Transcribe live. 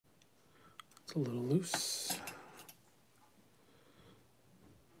It's a little loose.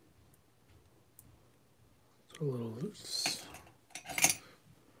 It's a little loose.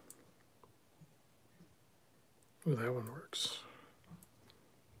 Ooh, that one works.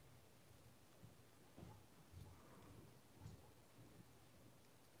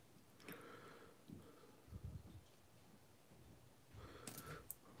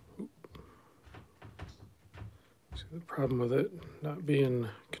 See, the problem with it not being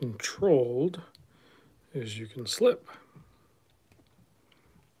controlled is you can slip.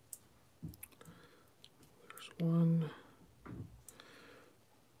 There's one.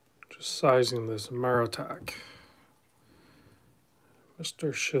 Just sizing this Maritac.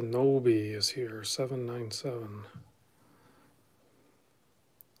 Mr. Shinobi is here, 797.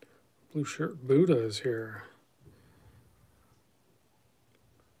 Blue Shirt Buddha is here.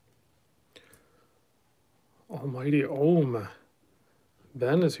 Almighty Ohm.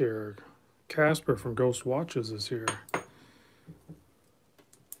 Ben is here. Casper from Ghost Watches is here.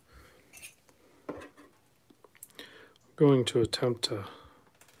 I'm going to attempt to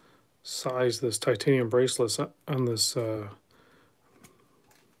size this titanium bracelet on this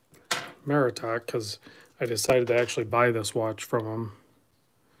Maritac because I decided to actually buy this watch from him.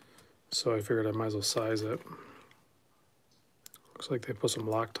 So I figured I might as well size it. Looks like they put some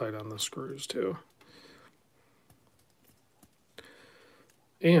Loctite on the screws too.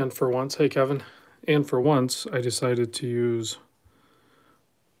 And for once, hey Kevin, and for once I decided to use,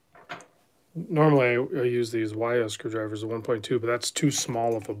 normally I use these YS screwdrivers, the 1.2, but that's too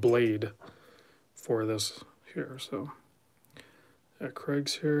small of a blade for this here. So yeah,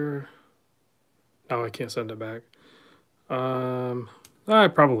 Craig's here. Now I can't send it back. I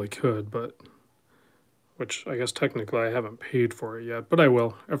probably could, but which I guess technically I haven't paid for it yet, but I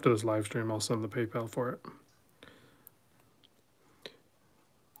will. After this live stream, I'll send the PayPal for it.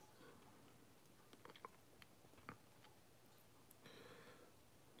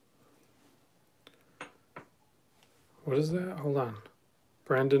 What is that? Hold on.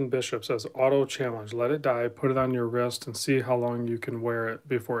 Brandon Bishop says, auto challenge. Let it die, put it on your wrist, and see how long you can wear it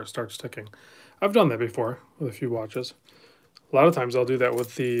before it starts ticking. I've done that before with a few watches. A lot of times I'll do that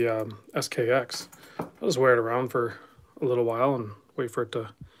with the SKX. I'll just wear it around for a little while and wait for it to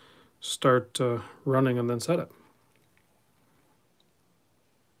start running and then set it.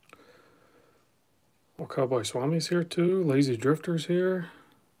 Well, Cowboy Swami's here too. Lazy Drifter's here.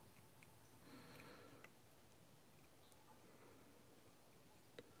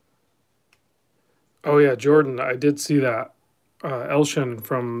 Oh yeah, Jordan, I did see that. Elshin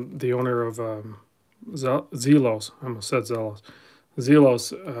from the owner of Zelos, I almost said Zelos.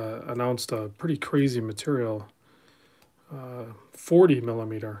 Zelos announced a pretty crazy material, 40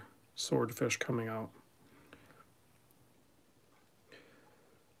 millimeter swordfish coming out.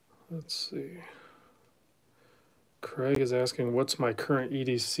 Let's see. Craig is asking, what's my current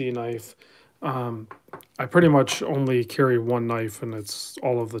EDC knife? I pretty much only carry one knife, and it's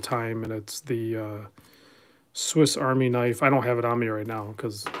all of the time, and it's the Swiss Army knife. I don't have it on me right now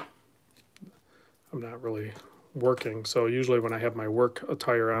because I'm not really working. So usually when I have my work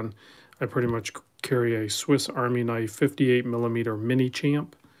attire on, I pretty much carry a Swiss Army knife 58 millimeter mini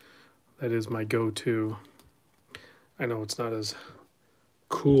champ. That is my go-to. I know it's not as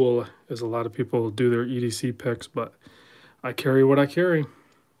cool as a lot of people do their EDC picks, but I carry what I carry.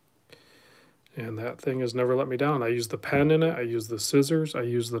 And that thing has never let me down. I use the pen in it. I use the scissors. I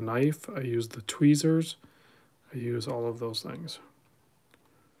use the knife. I use the tweezers. I use all of those things.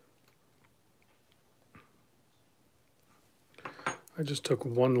 I just took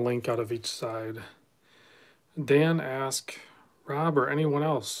one link out of each side. Dan asked, Rob or anyone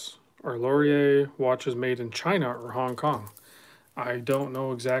else, are Laurier watches made in China or Hong Kong? I don't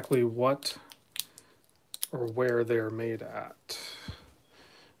know exactly what or where they're made at.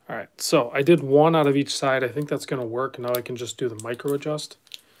 All right, so I did one out of each side. I think that's going to work. Now I can just do the micro adjust.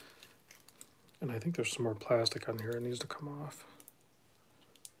 And I think there's some more plastic on here. It needs to come off.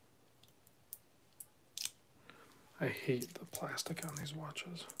 I hate the plastic on these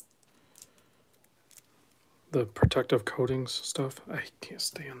watches. The protective coatings stuff, I can't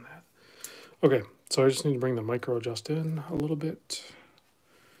stand that. Okay, so I just need to bring the micro adjust in a little bit.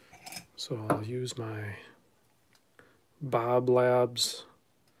 So I'll use my Bob Labs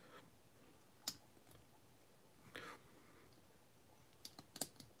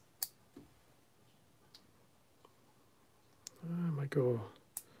I might go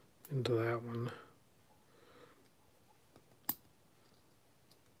into that one.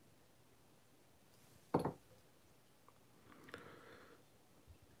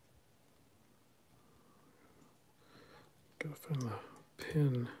 Gotta find the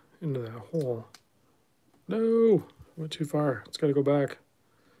pin into that hole. No, went too far. It's got to go back.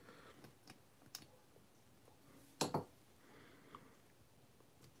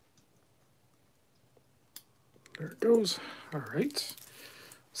 There it goes. All right.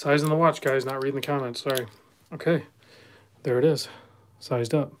 Sizing the watch, guys. Not reading the comments. Sorry. Okay. There it is.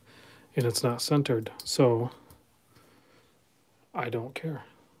 Sized up. And it's not centered. So I don't care.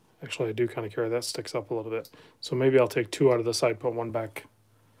 Actually, I do kind of care. That sticks up a little bit. So maybe I'll take 2 out of the side, put 1 back.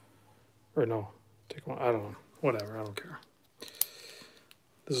 Or no. Take 1. I don't know. Whatever. I don't care.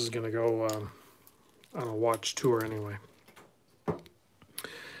 This is going to go on a watch tour anyway.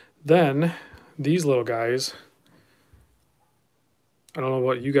 Then, these little guys. I don't know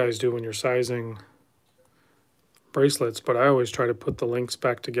what you guys do when you're sizing bracelets, but I always try to put the links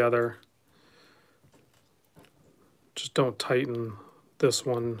back together. Just don't tighten this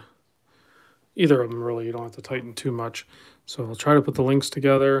one. Either of them, really. You don't have to tighten too much. So I'll try to put the links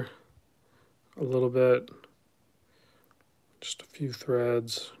together a little bit. Just a few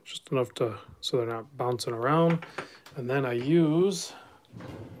threads, just enough so they're not bouncing around. And then I use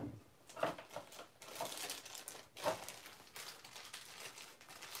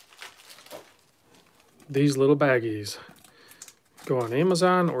these little baggies. Go on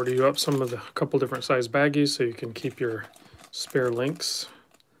Amazon, order you up some of the couple different size baggies so you can keep your spare links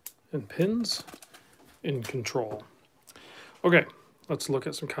and pins in control. Okay, let's look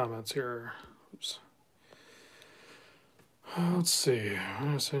at some comments here. Oops. Let's see. I'm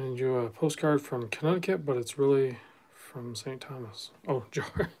going to send you a postcard from Connecticut, but it's really from St. Thomas. Oh,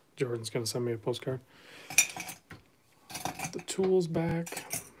 Jordan's going to send me a postcard. Put the tools back.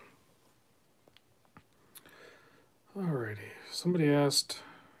 Alrighty. Somebody asked...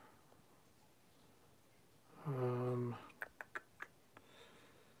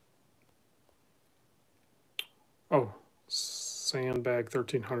 oh, Sandbag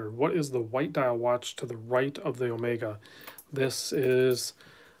 1300. What is the white dial watch to the right of the Omega? This is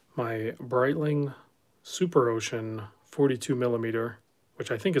my Breitling Super Ocean 42 millimeter,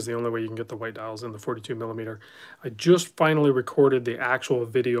 which I think is the only way you can get the white dials in the 42 millimeter. I just finally recorded the actual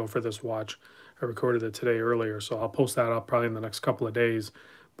video for this watch. I recorded it today earlier, so I'll post that up probably in the next couple of days.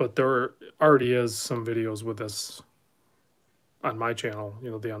 But there already is some videos with this on my channel,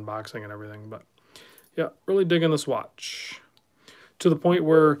 you know, the unboxing and everything. But yeah, really digging this watch. To the point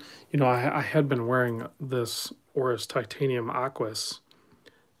where, you know, I had been wearing this Oris Titanium Aquis,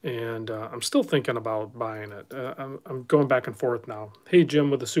 and I'm still thinking about buying it. I'm going back and forth now. Hey, Jim,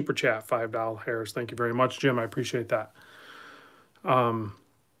 with the super chat, $5. Thank you very much, Jim. I appreciate that.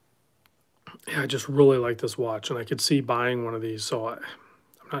 Yeah, I just really like this watch, and I could see buying one of these, so I'm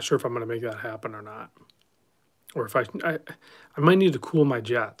not sure if I'm going to make that happen or not. Or if I might need to cool my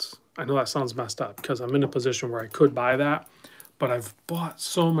jets. I know that sounds messed up because I'm in a position where I could buy that, but I've bought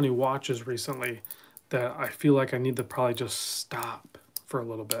so many watches recently that I feel like I need to probably just stop for a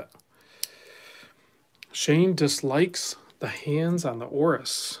little bit. Shane dislikes the hands on the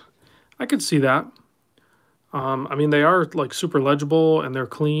Oris. I could see that. I mean, they are like super legible and they're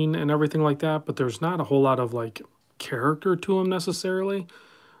clean and everything like that, but there's not a whole lot of like character to them necessarily.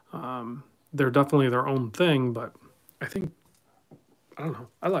 They're definitely their own thing, but I think, I don't know,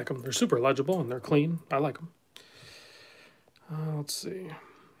 I like them. They're super legible and they're clean. I like them. Let's see.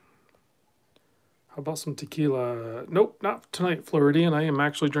 How about some tequila? Nope, not tonight, Floridian. I am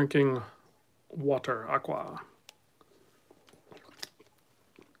actually drinking water, aqua.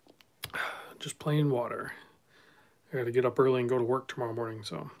 Just plain water. I got to get up early and go to work tomorrow morning,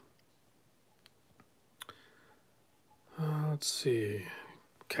 so. Let's see.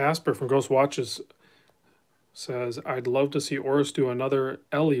 Casper from Ghost Watches says, I'd love to see Oris do another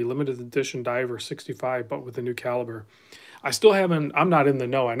Ellie limited edition diver 65, but with a new caliber. I still haven't, I'm not in the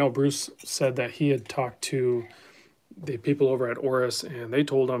know. I know Bruce said that he had talked to the people over at Oris, and they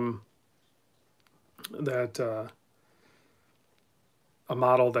told him that a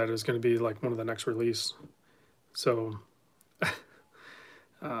model that is going to be like one of the next release. So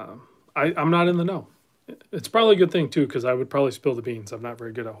I'm not in the know. It's probably a good thing, too, because I would probably spill the beans. I'm not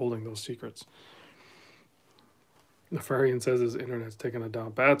very good at holding those secrets. Nefarian says his internet's taking a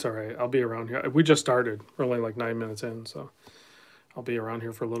dump. That's all right. I'll be around here. We just started. We're only like 9 minutes in, so I'll be around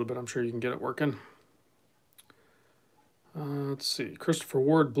here for a little bit. I'm sure you can get it working. Let's see. Christopher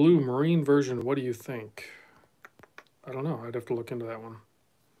Ward, blue marine version. What do you think? I don't know. I'd have to look into that one.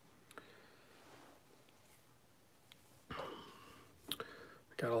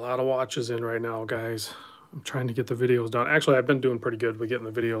 Got a lot of watches in right now, guys. I'm trying to get the videos done. Actually, I've been doing pretty good with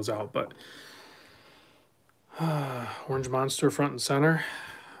getting the videos out, but Orange Monster front and center.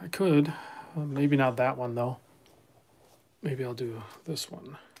 I could. Maybe not that one, though. Maybe I'll do this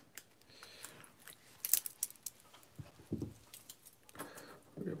one.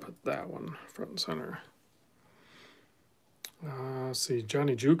 that one, front and center. Let's see,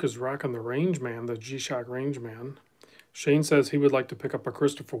 Johnny Juke is rocking the Rangeman, the G-Shock Rangeman. Shane says he would like to pick up a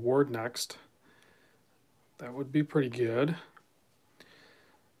Christopher Ward next. That would be pretty good.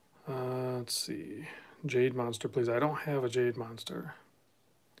 Let's see. Jade Monster, please. I don't have a Jade Monster.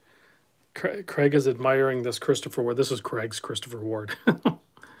 Craig is admiring this Christopher Ward. This is Craig's Christopher Ward.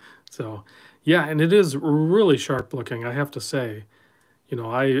 So, yeah, and it is really sharp looking, I have to say. You know,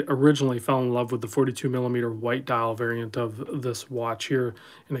 I originally fell in love with the 42 millimeter white dial variant of this watch here,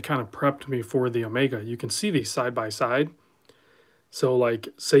 and it kind of prepped me for the Omega. You can see these side by side. So, like,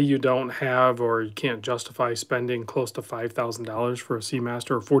 say you don't have or you can't justify spending close to $5,000 for a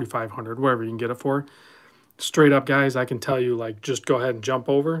Seamaster, or $4,500, whatever you can get it for. Straight up, guys, I can tell you, like, just go ahead and jump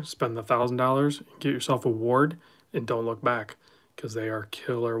over, spend the $1,000, get yourself a Ward, and don't look back, because they are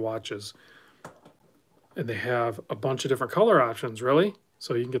killer watches. And they have a bunch of different color options, really.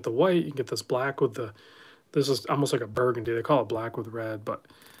 So you can get the white, you can get this black with the, this is almost like a burgundy. They call it black with red, but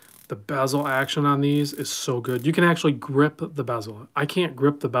the bezel action on these is so good. You can actually grip the bezel. I can't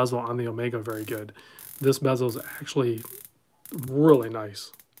grip the bezel on the Omega very good. This bezel is actually really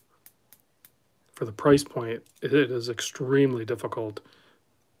nice. For the price point, it is extremely difficult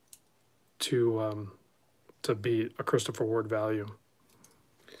to beat a Christopher Ward value.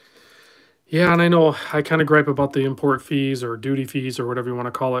 Yeah, and I know I kind of gripe about the import fees or duty fees or whatever you want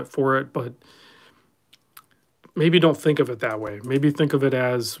to call it for it, but maybe don't think of it that way. Maybe think of it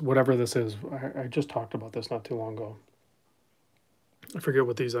as whatever this is. I just talked about this not too long ago. I forget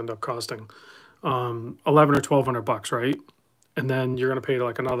what these end up costing. 11 or 1,200 bucks, right? And then you're going to pay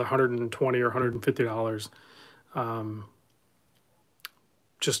like another $120 or $150.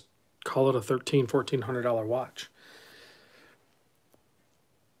 Just call it a $1,300, $1,400 watch.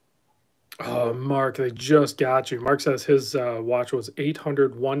 Mark, they just got you. Mark says his watch was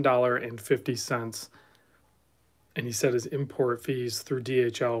 $801.50. And he said his import fees through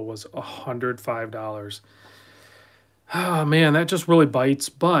DHL was $105. Oh, man, that just really bites.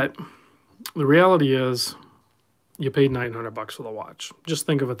 But the reality is you paid 900 bucks for the watch. Just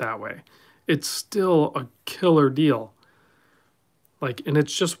think of it that way. It's still a killer deal. Like, and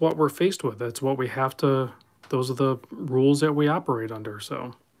it's just what we're faced with. It's what we have to, those are the rules that we operate under,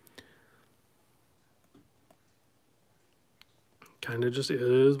 so. Kind of just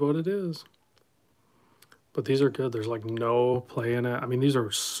is what it is. But these are good. There's like no play in it. I mean, these are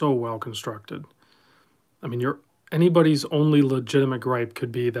so well constructed. I mean, anybody's only legitimate gripe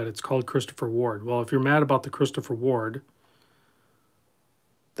could be that it's called Christopher Ward. Well, if you're mad about the Christopher Ward,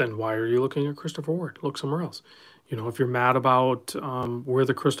 then why are you looking at Christopher Ward? Look somewhere else. You know, if you're mad about where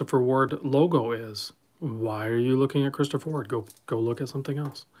the Christopher Ward logo is, why are you looking at Christopher Ward? Go look at something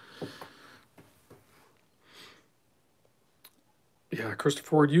else. Yeah,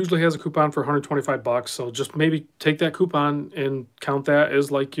 Christopher Ward usually has a coupon for 125 bucks, so just maybe take that coupon and count that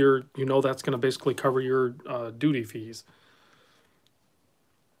as like your, you know, that's going to basically cover your duty fees.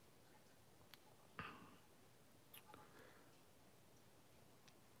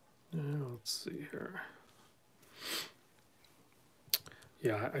 Yeah, let's see here.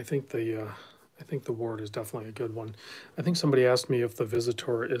 Yeah, I think the Ward is definitely a good one. I think somebody asked me if the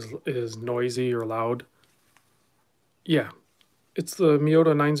Visitor is noisy or loud. Yeah. It's the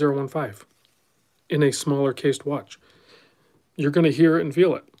Miyota 9015 in a smaller cased watch. You're going to hear it and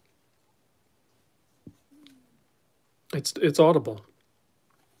feel it. It's audible.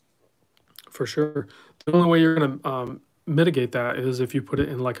 For sure. The only way you're going to mitigate that is if you put it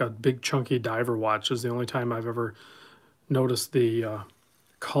in like a big chunky diver watch. Is the only time I've ever noticed the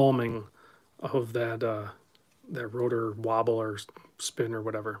calming of that rotor wobble or spin or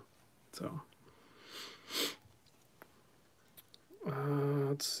whatever. So...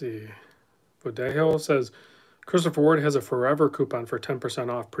 let's see. Bodejo says Christopher Ward has a forever coupon for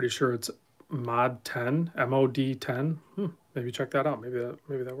 10% off. Pretty sure it's MOD 10, MOD 10. Maybe check that out. Maybe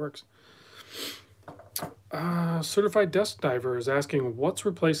that works. Certified Desk Diver is asking what's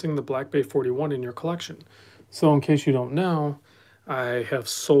replacing the Black Bay 41 in your collection. So in case you don't know, I have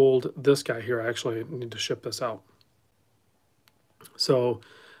sold this guy here. I actually need to ship this out. So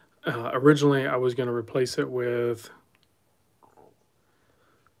originally I was going to replace it with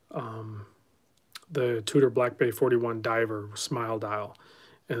the Tudor Black Bay 41 Diver Smile Dial,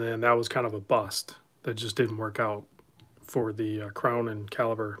 and then that was kind of a bust. That just didn't work out for the Crown and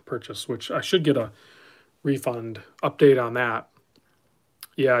Caliber purchase, which I should get a refund update on that.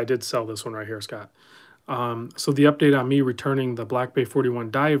 Yeah, I did sell this one right here, Scott. So the update on me returning the Black Bay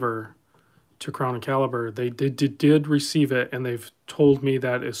 41 Diver to Crown and Caliber, they did receive it, and they've told me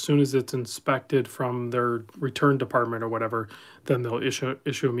that as soon as it's inspected from their return department or whatever, then they'll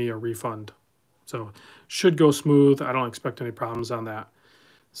issue me a refund. So should go smooth. I don't expect any problems on that.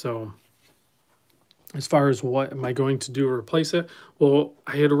 So as far as what am I going to do to replace it, well,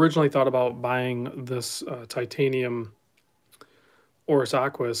 I had originally thought about buying this titanium Oris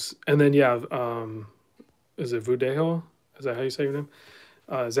Aquas, and then yeah, is it Vudejo? Is that how you say your name?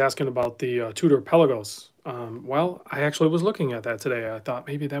 Is asking about the Tudor Pelagos. Well, I actually was looking at that today. I thought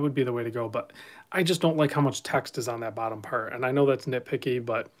maybe that would be the way to go, but I just don't like how much text is on that bottom part. And I know that's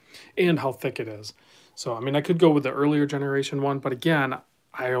nitpicky, and how thick it is. So, I mean, I could go with the earlier generation one, but again,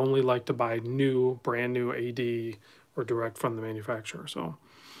 I only like to buy brand new AD or direct from the manufacturer. So,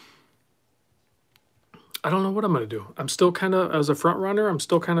 I don't know what I'm going to do. I'm still kind of, as a front runner, I'm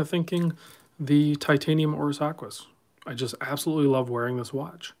still kind of thinking the titanium Oris Aquas. I just absolutely love wearing this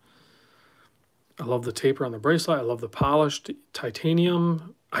watch. I love the taper on the bracelet. I love the polished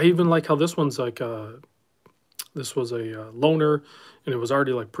titanium. I even like how this one's like this was a loaner, and it was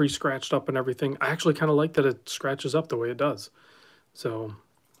already like pre-scratched up and everything. I actually kind of like that it scratches up the way it does. So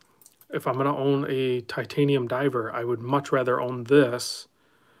if I'm going to own a titanium diver, I would much rather own this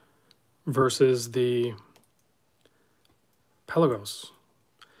versus the Pelagos.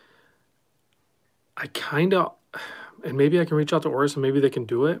 I kind of, and maybe I can reach out to Oris and maybe they can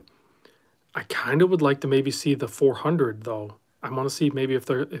do it. I kind of would like to maybe see the 400 though. I want to see maybe if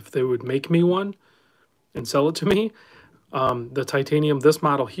they would make me one and sell it to me. The titanium, this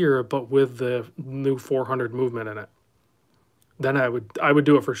model here, but with the new 400 movement in it. Then I would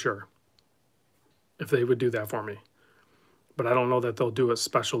do it for sure if they would do that for me. But I don't know that they'll do it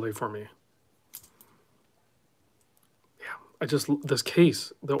specially for me. Yeah, this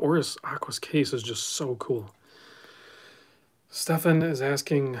case, the Oris Aquas case is just so cool. Stefan is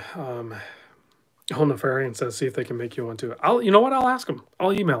asking, Nefarian says, see if they can make you one too. You know what? I'll ask them.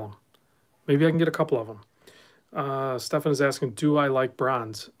 I'll email them. Maybe I can get a couple of them. Stefan is asking, do I like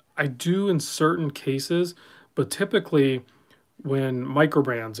bronze? I do in certain cases, but typically when micro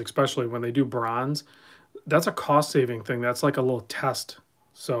brands, especially when they do bronze, that's a cost-saving thing. That's like a little test.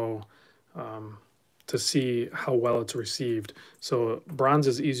 So to see how well it's received. So bronze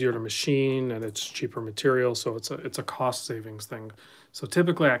is easier to machine and it's cheaper material. So it's a cost savings thing. So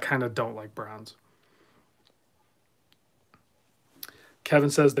typically I kind of don't like bronze. Kevin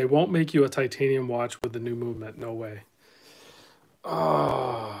says they won't make you a titanium watch with the new movement. No way.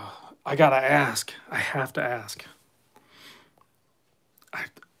 Oh, I gotta ask. I have to ask.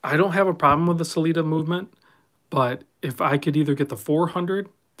 I don't have a problem with the Sellita movement, but if I could either get the 400,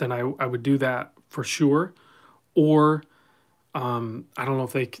 then I would do that for sure. Or I don't know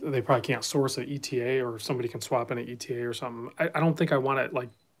if they probably can't source an ETA or somebody can swap in an ETA or something. I don't think I want it like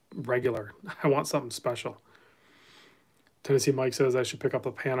regular. I want something special. Tennessee Mike says I should pick up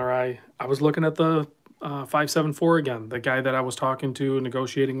a Panerai. I was looking at the 574 again, the guy that I was talking to,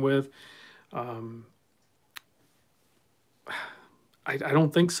 negotiating with. I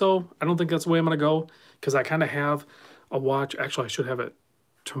don't think so. I don't think that's the way I'm going to go because I kind of have a watch. Actually, I should have it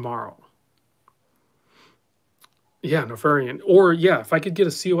tomorrow. Yeah, Nefarian. Or, yeah, if I could get a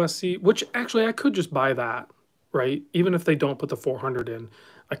COSC, which actually I could just buy that, right? Even if they don't put the 400 in,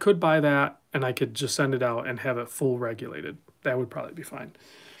 I could buy that and I could just send it out and have it full regulated. That would probably be fine.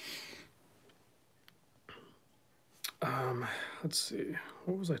 Let's see.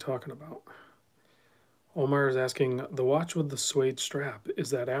 What was I talking about? Omar is asking, the watch with the suede strap, is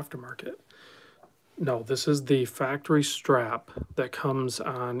that aftermarket? No, this is the factory strap that comes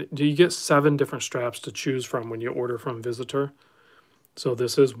on. Do you get 7 different straps to choose from when you order from Visitor? So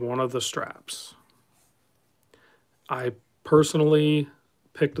this is one of the straps. I personally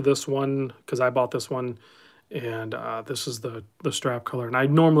picked this one because I bought this one, and this is the strap color. And I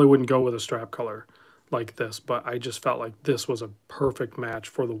normally wouldn't go with a strap color like this, but I just felt like this was a perfect match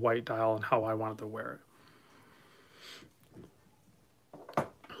for the white dial and how I wanted to wear it.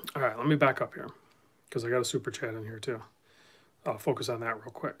 All right, let me back up here because I got a super chat in here too. I'll focus on that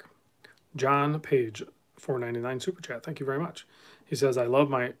real quick. John Page, $4.99 super chat. Thank you very much. He says, I love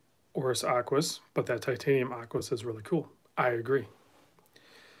my Oris Aquas, but that titanium Aquas is really cool. I agree.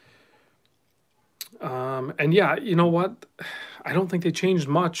 And yeah, you know what? I don't think they changed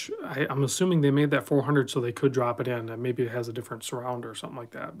much. I'm assuming they made that 400 so they could drop it in. And maybe it has a different surround or something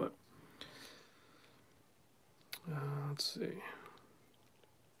like that. But let's see.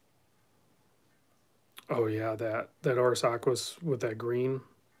 Oh yeah, that Oris Aquas with that green.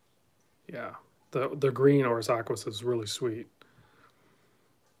 Yeah, the green Oris Aquas is really sweet.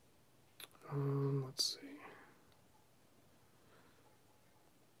 Let's see.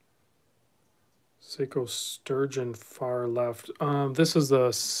 Seiko Sturgeon far left. This is the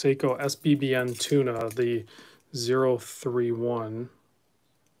Seiko SBBN tuna, the 031.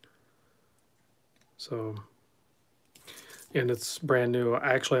 So, and it's brand new.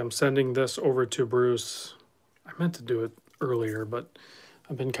 Actually, I'm sending this over to Bruce. I meant to do it earlier, but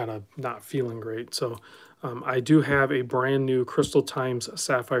I've been kind of not feeling great. So I do have a brand new Crystal Times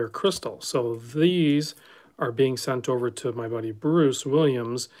Sapphire Crystal. So these are being sent over to my buddy Bruce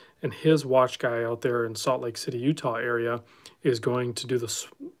Williams, and his watch guy out there in Salt Lake City, Utah area is going to do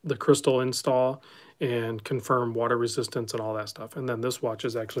the crystal install and confirm water resistance and all that stuff. And then this watch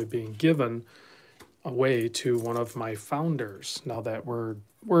is actually being given away to one of my founders now that we're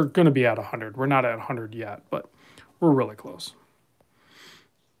going to be at 100. We're not at 100 yet, but we're really close.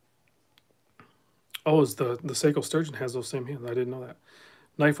 Oh, is the Seiko Sturgeon has those same hands. I didn't know that.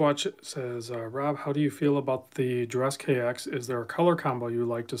 Knife Watch says, Rob, how do you feel about the Duress KX? Is there a color combo you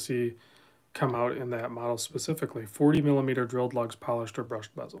like to see come out in that model specifically? 40 millimeter drilled lugs, polished or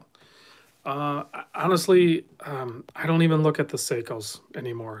brushed bezel. Honestly, I don't even look at the Seikos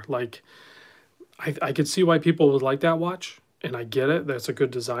anymore. Like, I could see why people would like that watch, and I get it. That's a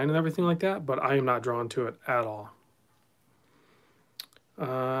good design and everything like that, but I am not drawn to it at all.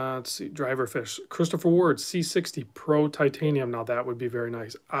 Let's see, Driver Fish. Christopher Ward, C60 Pro Titanium. Now that would be very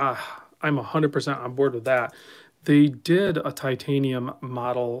nice. I'm 100% on board with that. They did a titanium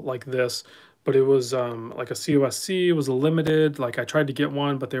model like this, but it was like a COSC. It was a limited. Like I tried to get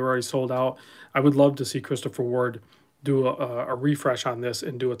one, but they were already sold out. I would love to see Christopher Ward do a refresh on this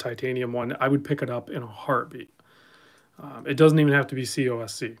and do a titanium one. I would pick it up in a heartbeat. It doesn't even have to be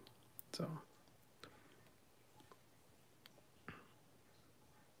COSC. So.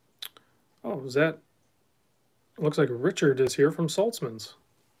 Oh, is that? Looks like Richard is here from Saltzman's.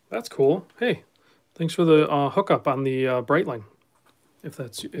 That's cool. Hey, thanks for the hookup on the Breitling. If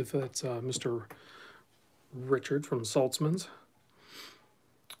that's Mr. Richard from Saltzman's.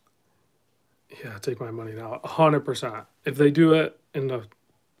 Yeah, take my money now. 100%. If they do it in the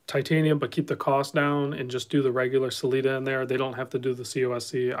titanium but keep the cost down and just do the regular Sellita in there, they don't have to do the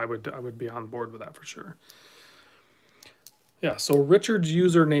COSC. I would be on board with that for sure. Yeah, so Richard's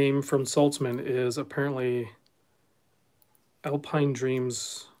username from Saltzman is apparently Alpine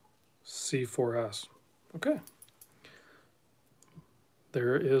Dreams C4S. Okay.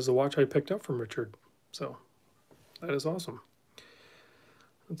 There is a watch I picked up from Richard. So that is awesome.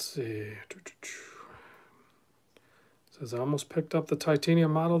 Let's see. It says I almost picked up the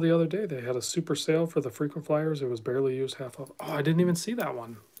titanium model the other day. They had a super sale for the frequent flyers. It was barely used, half off. Oh, I didn't even see that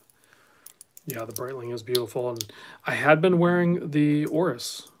one. Yeah, the Breitling is beautiful. And I had been wearing the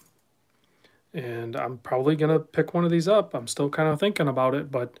Oris. And I'm probably going to pick one of these up. I'm still kind of thinking about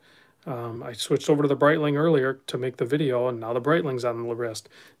it, but I switched over to the Breitling earlier to make the video, and now the Breitling's on the wrist.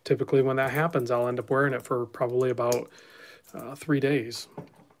 Typically when that happens, I'll end up wearing it for probably about 3 days.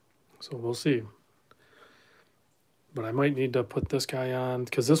 So we'll see. But I might need to put this guy on,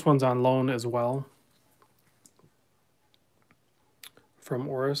 because this one's on loan as well from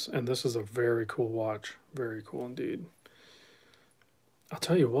Oris, and this is a very cool watch. Very cool indeed. I'll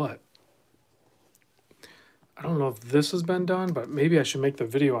tell you what. I don't know if this has been done, but maybe I should make the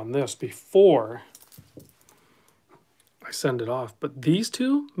video on this before I send it off. But these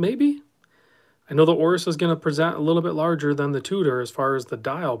two, maybe? I know the Oris is going to present a little bit larger than the Tudor as far as the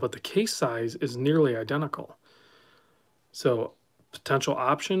dial, but the case size is nearly identical. So, potential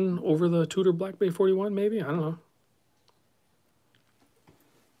option over the Tudor Black Bay 41, maybe? I don't know.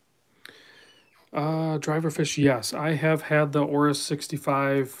 Driver Fish, yes. I have had the Oris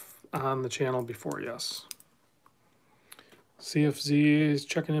 65 on the channel before, yes. CFZ is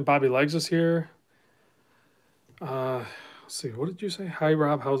checking in. Bobby Legs is here. Let's see, what did you say? Hi,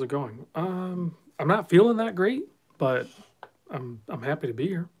 Rob. How's it going? I'm not feeling that great, but I'm happy to be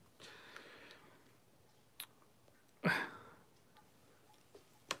here.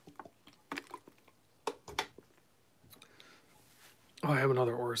 Oh, I have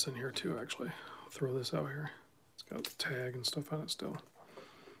another Oris in here too, actually. I'll throw this out here. It's got the tag and stuff on it still.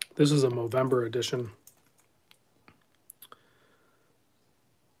 This is a Movember edition.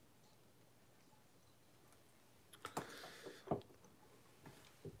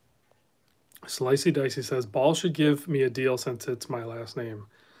 Slicey Dicey says, Ball should give me a deal since it's my last name.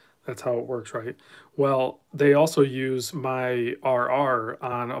 That's how it works, right? Well, they also use my RR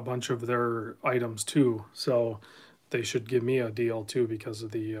on a bunch of their items too. So they should give me a deal too because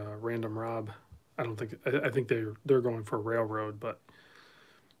of the Random Rob. I don't think, I think they're going for Railroad, but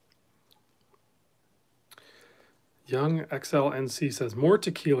Young XLNC says more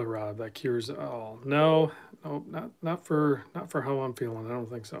tequila, Rob. That cures all. No, not for how I'm feeling. I don't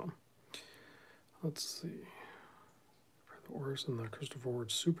think so. Let's see. The Oris and the Christopher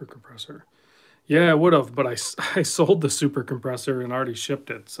Ward super compressor. Yeah, I would have, but I sold the super compressor and already shipped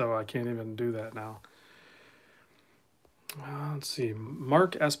it, so I can't even do that now. Let's see.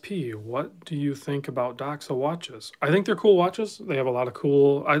 Mark SP, what do you think about Doxa watches? I think they're cool watches. They have a lot of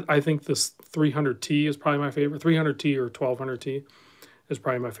cool. I think this 300T is probably my favorite. 300T or 1200T is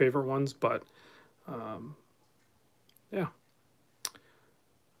probably my favorite ones, but yeah.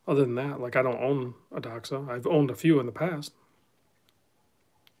 Other than that, like I don't own a Doxa. I've owned a few in the past.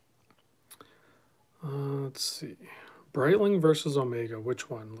 Let's see. Breitling versus Omega. Which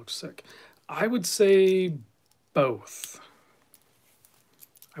one looks sick? I would say both.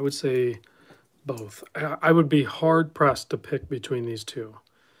 I would say both. I would be hard pressed to pick between these two.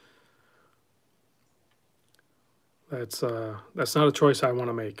 That's not a choice I want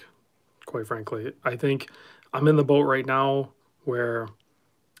to make, quite frankly. I think I'm in the boat right now where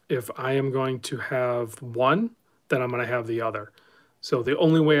if I am going to have one, then I'm going to have the other. So the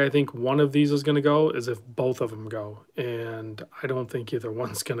only way I think one of these is going to go is if both of them go, and I don't think either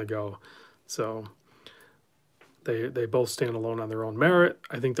one's going to go. So they both stand alone on their own merit.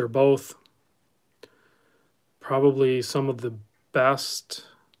 I think they're both probably some of the best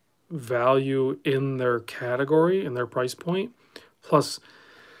value in their category, in their price point. Plus,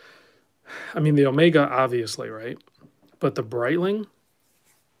 I mean, the Omega, obviously, right? But the Breitling,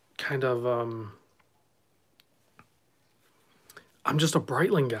 kind of, I'm just a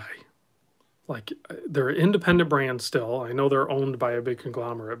Breitling guy. Like, they're an independent brand still. I know they're owned by a big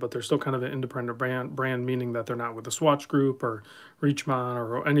conglomerate, but they're still kind of an independent brand, meaning that they're not with the Swatch Group or Richemont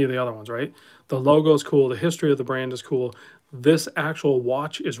or any of the other ones, right? The logo's cool. The history of the brand is cool. This actual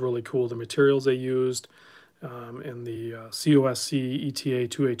watch is really cool. The materials they used in the COSC ETA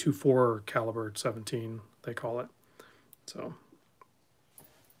 2824 caliber 17, they call it. So,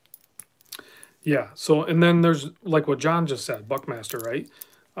 yeah. So, and then there's like what John just said, Buckmaster, right?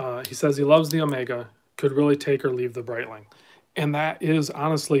 He says he loves the Omega, could really take or leave the Breitling. And that is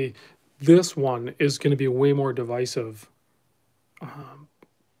honestly, this one is going to be way more divisive.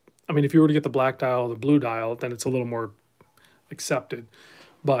 I mean, if you were to get the black dial, the blue dial, then it's a little more accepted.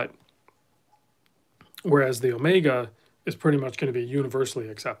 But whereas the Omega is pretty much going to be universally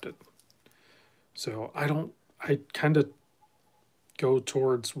accepted. So I kind of go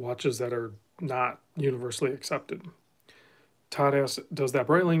towards watches that are not universally accepted. Todd asks, does that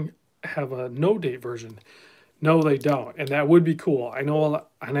Breitling have a no date version? No, they don't. And that would be cool. I know a lot,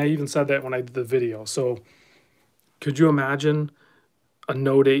 and I even said that when I did the video. So could you imagine a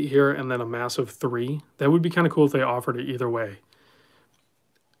no date here and then a massive 3? That would be kind of cool if they offered it either way.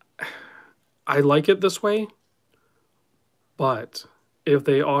 I like it this way, but if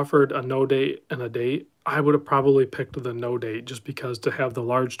they offered a no date and a date, I would have probably picked the no date just because to have the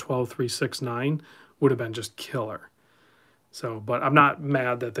large 12369 would have been just killer. So, but I'm not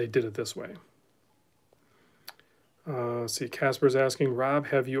mad that they did it this way. See, Casper's asking, Rob,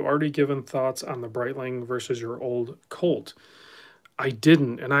 have you already given thoughts on the Breitling versus your old Colt? I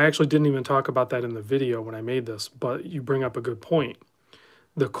didn't, and I actually didn't even talk about that in the video when I made this, but you bring up a good point.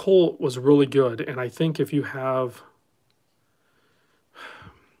 The Colt was really good, and I think if you have...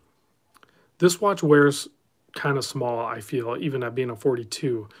 This watch wears kind of small, I feel, even at being a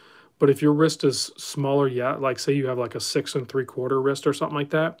 42. But if your wrist is smaller yet, like say you have like a 6 3/4 wrist or something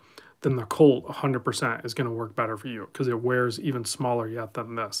like that, then the Colt 100% is going to work better for you because it wears even smaller yet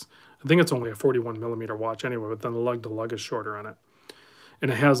than this. I think it's only a 41 millimeter watch anyway, but then the lug to lug is shorter on it.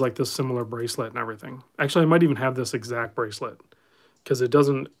 And it has like this similar bracelet and everything. Actually, I might even have this exact bracelet because it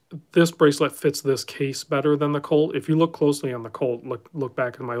doesn't, this bracelet fits this case better than the Colt. If you look closely on the Colt, look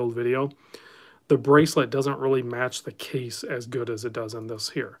back in my old video, the bracelet doesn't really match the case as good as it does in this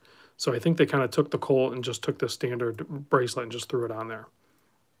here. So I think they kind of took the Colt and just took the standard bracelet and just threw it on there.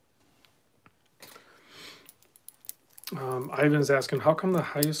 Ivan's asking, how come the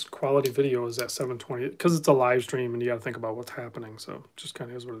highest quality video is at 720? Because it's a live stream and you got to think about what's happening. So just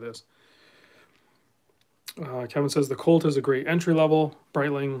kind of is what it is. Kevin says the Colt is a great entry level.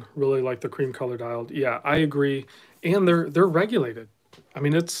 Breitling, really like the cream color dialed. Yeah, I agree. And they're regulated. I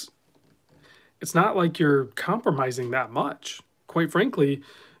mean, it's not like you're compromising that much. Quite frankly,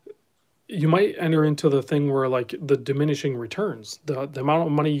 you might enter into the thing where like the diminishing returns. The amount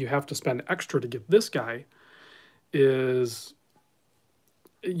of money you have to spend extra to get this guy is,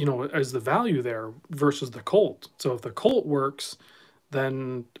 you know, as the value there versus the Colt. So if the Colt works,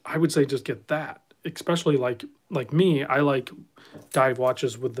 then I would say just get that. Especially like me, I like dive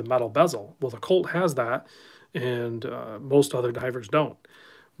watches with the metal bezel. Well, the Colt has that, and most other divers don't.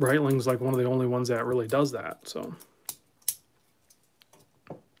 Breitling's like one of the only ones that really does that. So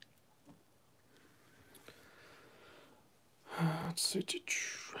Let's see.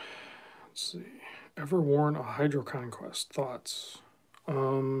 Let's see. Ever worn a Hydro Conquest? Thoughts?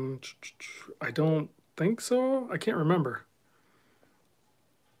 I don't think so. I can't remember.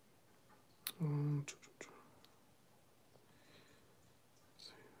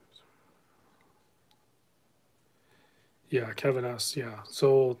 Yeah, Kevin S. Yeah.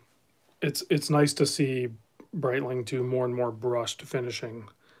 So it's nice to see Breitling do more and more brushed finishing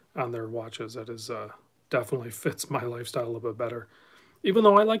on their watches. That is definitely fits my lifestyle a little bit better. Even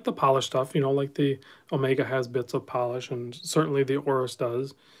though I like the polish stuff, like the Omega has bits of polish, and certainly the Oris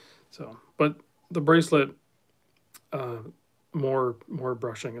does. So, but the bracelet, uh, more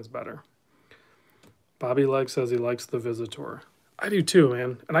brushing is better. Bobby Leg says he likes the Visitor. I do too,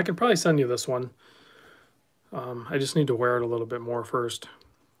 man. And I could probably send you this one. I just need to wear it a little bit more first.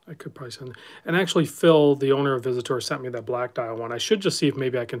 I could probably send it. And actually, Phil, the owner of Visitor, sent me that black dial one. I should just see if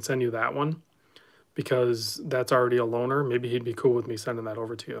maybe I can send you that one, because that's already a loaner. Maybe he'd be cool with me sending that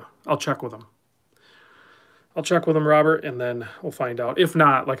over to you. I'll check with him. Robert, and then we'll find out. If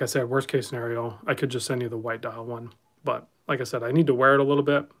not, like I said, worst case scenario, I could just send you the white dial one. But like I said, I need to wear it a little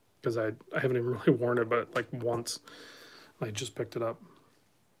bit, because I haven't even really worn it, but like once. I just picked it up.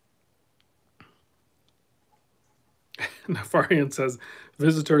 Nefarian says,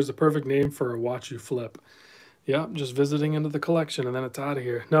 Visitor is the perfect name for a watch you flip. Yeah, just visiting into the collection, and then it's out of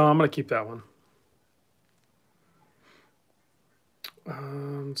here. No, I'm going to keep that one.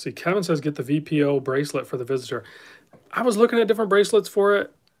 Let's see, Kevin says, get the VPO bracelet for the Visitor. I was looking at different bracelets for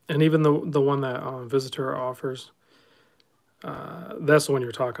it, and even the one that Visitor offers. That's the one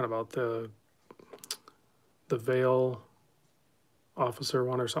you're talking about, the Veil Officer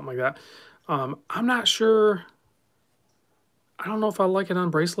one or something like that. I'm not sure. I don't know if I like it on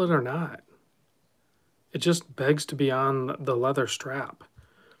bracelet or not. It just begs to be on the leather strap.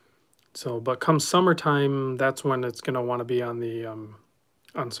 So, but come summertime, that's when it's going to want to be on the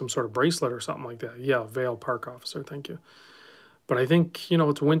on some sort of bracelet or something like that. Yeah, Veil Park Officer, thank you. But I think,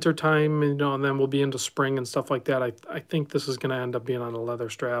 it's winter time, and then we'll be into spring and stuff like that. I think this is going to end up being on a leather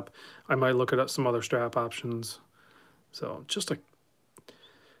strap. I might look at some other strap options. So,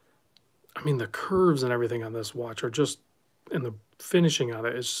 the curves and everything on this watch are just, and the finishing on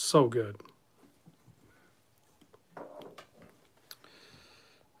it is so good.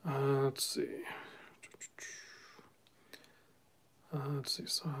 Let's see.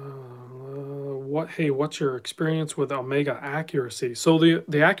 What's your experience with Omega accuracy? So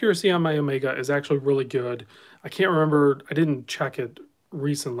the accuracy on my Omega is actually really good. I can't remember, I didn't check it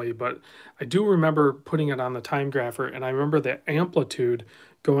recently, but I do remember putting it on the time grapher, and I remember the amplitude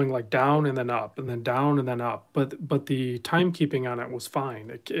going like down and then up and then down and then up. But the timekeeping on it was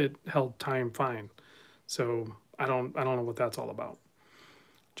fine. It held time fine. So I don't know what that's all about.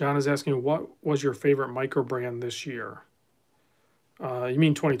 John is asking, what was your favorite micro brand this year? You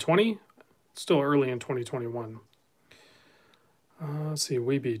mean 2020? Still early in 2021. Let's see,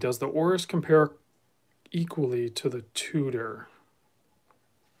 Weeby. Does the Oris compare equally to the Tudor?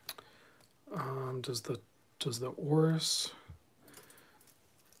 Does the Oris...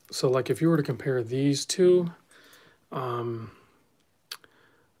 So, like, if you were to compare these two, I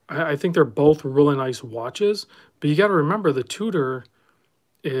think they're both really nice watches. But you got to remember, the Tudor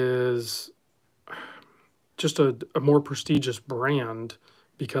is just a more prestigious brand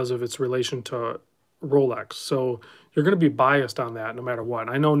because of its relation to Rolex. So you're going to be biased on that no matter what.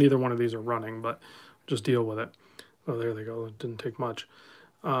 I know neither one of these are running, but just deal with it. Oh, there they go. It didn't take much.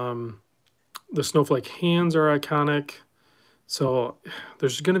 The snowflake hands are iconic. So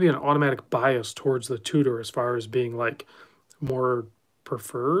there's going to be an automatic bias towards the Tudor as far as being like more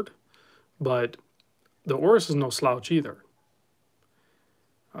preferred. But the Oris is no slouch either.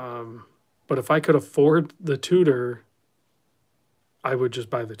 But if I could afford the Tudor, I would just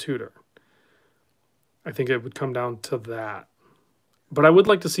buy the Tudor. I think it would come down to that. But I would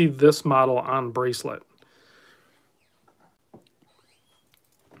like to see this model on bracelet.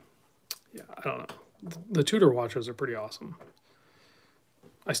 Yeah, I don't know. The Tudor watches are pretty awesome.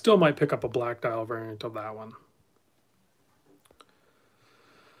 I still might pick up a black dial variant of that one.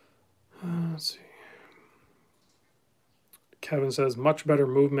 Let's see. Kevin says, much better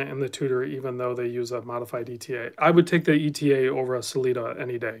movement in the Tudor, even though they use a modified ETA. I would take the ETA over a Sellita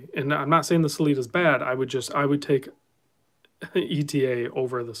any day. And I'm not saying the Sellita is bad. I would take ETA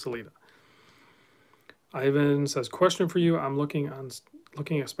over the Sellita. Ivan says, question for you. I'm looking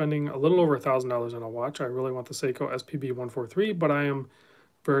at spending a little over $1,000 on a watch. I really want the Seiko SPB 143, but I am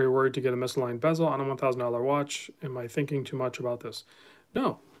very worried to get a misaligned bezel on a $1,000 watch. Am I thinking too much about this?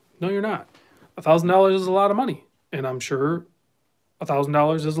 No, you're not. $1,000 is a lot of money. And I'm sure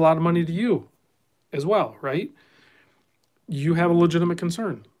 $1,000 is a lot of money to you as well, right? you have a legitimate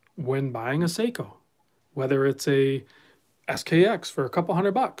concern when buying a Seiko, whether it's a SKX for a couple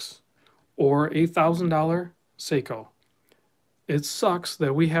 $100 or a $1,000 Seiko. It sucks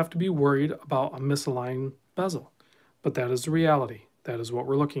that we have to be worried about a misaligned bezel, but that is the reality. That is what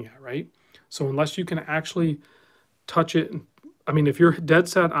we're looking at, right? So unless you can actually touch it, I mean, if you're dead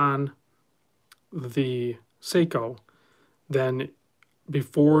set on the Seiko, then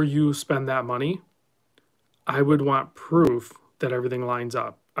before you spend that money, I would want proof that everything lines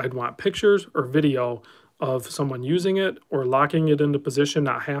up. I'd want pictures or video of someone using it or locking it into position,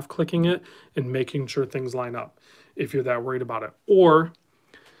 not half clicking it, and making sure things line up if you're that worried about it. Or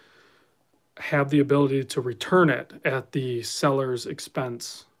have the ability to return it at the seller's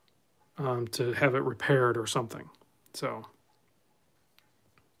expense, to have it repaired or something. So,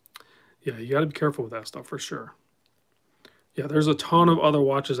 yeah, you got to be careful with that stuff for sure. Yeah, there's a ton of other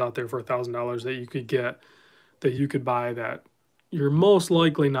watches out there for $1,000 that you could get, that you could buy, that you're most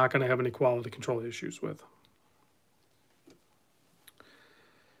likely not going to have any quality control issues with.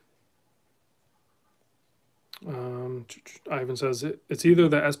 Ivan says it's either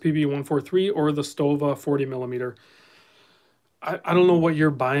the SPB 143 or the Stova 40 millimeter. I don't know what your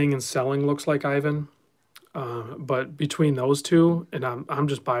buying and selling looks like, Ivan, but between those two, and I'm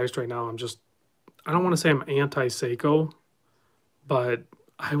just biased right now. I don't want to say I'm anti Seiko, but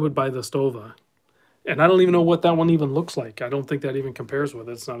I would buy the Stova. And I don't even know what that one even looks like. I don't think that even compares with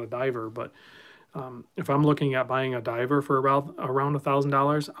it. It's not a diver, but if I'm looking at buying a diver for around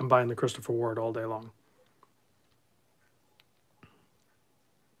 $1,000, I'm buying the Christopher Ward all day long.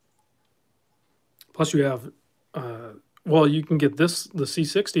 Plus, you have, well, you can get this, the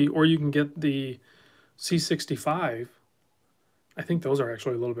C60, or you can get the C65. I think those are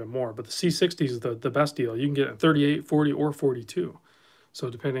actually a little bit more, but the C60 is the best deal. You can get it 38, 40, or 42. So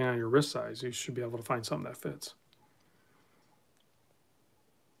depending on your wrist size, you should be able to find something that fits.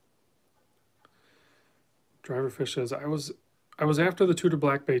 Driverfish says, I was after the Tudor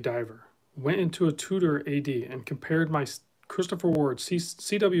Black Bay diver, went into a Tudor AD and compared my Christopher Ward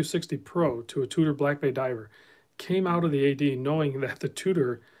CW60 Pro to a Tudor Black Bay diver. Came out of the AD knowing that the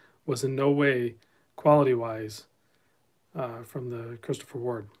Tudor was in no way quality-wise from the Christopher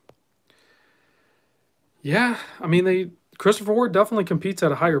Ward. Yeah, I mean, Christopher Ward definitely competes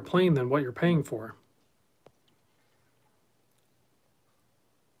at a higher plane than what you're paying for.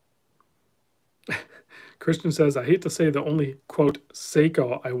 Christian says, I hate to say the only, quote,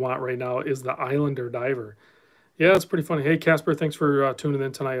 Seiko I want right now is the Islander diver. Yeah, that's pretty funny. Hey, Casper, thanks for tuning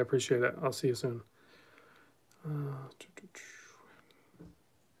in tonight. I appreciate it. I'll see you soon.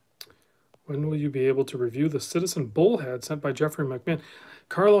 When will you be able to review the Citizen Bullhead sent by Jeffrey McMahon?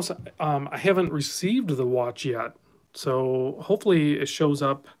 Carlos, I haven't received the watch yet, so hopefully it shows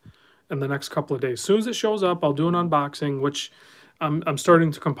up in the next couple of days. As soon as it shows up, I'll do an unboxing, which I'm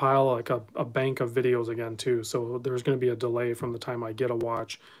starting to compile like a bank of videos again too. So there's going to be a delay from the time I get a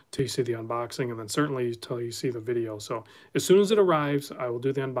watch till you see the unboxing, and then certainly till you see the video. So as soon as it arrives, I will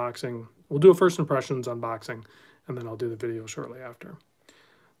do the unboxing. We'll do a first impressions unboxing, and then I'll do the video shortly after.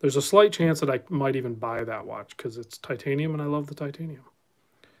 There's a slight chance that I might even buy that watch because it's titanium and I love the titanium.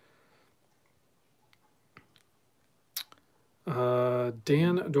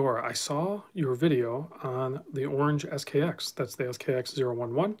 Dan Dora, I saw your video on the orange SKX. That's the SKX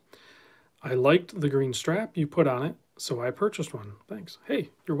 011. I liked the green strap you put on it, so I purchased one. Thanks. Hey,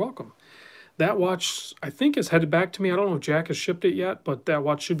 you're welcome. That watch, I think, is headed back to me. I don't know if Jack has shipped it yet, but that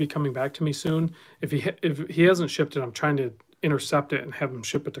watch should be coming back to me soon. If he hasn't shipped it, I'm trying to intercept it and have him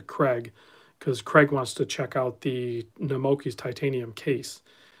ship it to Craig, because Craig wants to check out the Namoki's titanium case.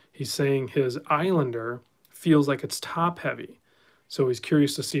 He's saying his Islander feels like it's top heavy, so he's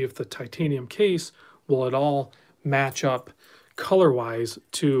curious to see if the titanium case will at all match up color-wise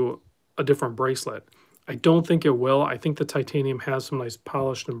to a different bracelet. I don't think it will. I think the titanium has some nice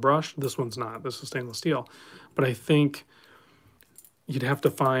polished and brushed. This one's not. This is stainless steel. But I think you'd have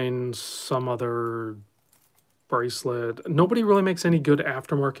to find some other bracelet. Nobody really makes any good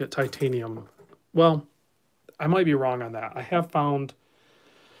aftermarket titanium. Well, I might be wrong on that. I have found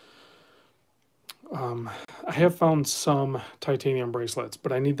some titanium bracelets,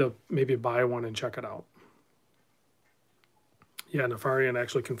 but I need to maybe buy one and check it out. Yeah, Nefarian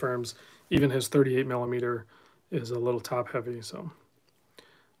actually confirms even his 38 millimeter is a little top heavy. So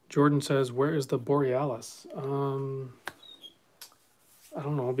Jordan says, where is the Borealis? I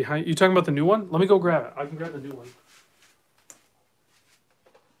don't know. Behind you talking about the new one? Let me go grab it. I can grab the new one.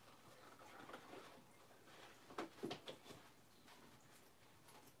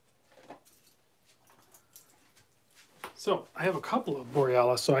 So I have a couple of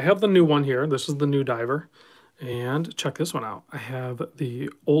Borealis. So I have the new one here. This is the new diver. And check this one out. I have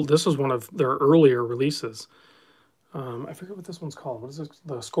this is one of their earlier releases. I forget what this one's called. What is it?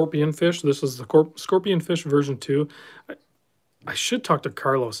 The Scorpion Fish. This is the Scorpion Fish version 2. I should talk to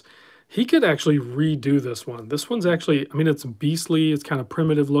Carlos. He could actually redo this one. This one's actually, I mean, it's beastly. It's kind of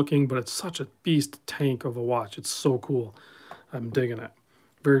primitive looking, but it's such a beast tank of a watch. It's so cool. I'm digging it.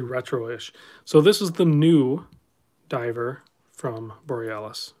 Very retro-ish. So this is the new diver from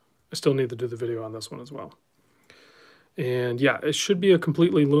Borealis. I still need to do the video on this one as well. And yeah, it should be a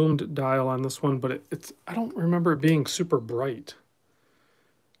completely loomed dial on this one, but it's I don't remember it being super bright.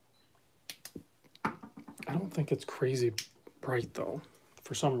 I don't think it's crazy bright though,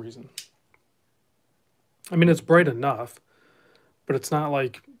 for some reason. I mean, it's bright enough, but it's not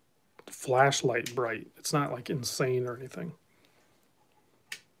like flashlight bright. It's not like insane or anything.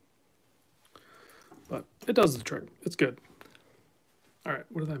 But it does the trick. It's good. All right,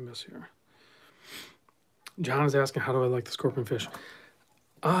 what did I miss here? John is asking, how do I like the Scorpion Fish?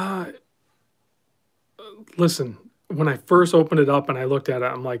 Listen, when I first opened it up and I looked at it,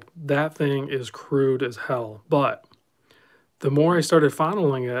 I'm like, that thing is crude as hell. But the more I started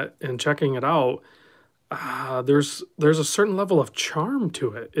following it and checking it out, there's a certain level of charm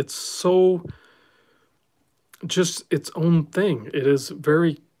to it. It's so just its own thing. It is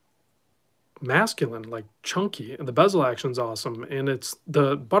very masculine, like chunky, and the bezel action's awesome. And it's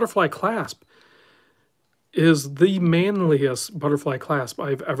the butterfly clasp is the manliest butterfly clasp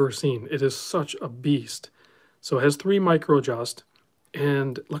I've ever seen. It is such a beast. So it has 3 micro adjust,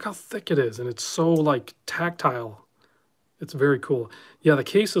 and look how thick it is, and it's so like tactile. It's very cool. Yeah, the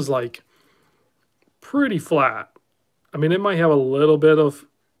case is like pretty flat. I mean, it might have a little bit of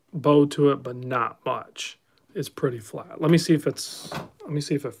bow to it, but not much. It's pretty flat. Let me see if it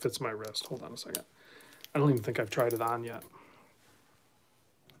fits my wrist. Hold on a second. I don't even think I've tried it on yet.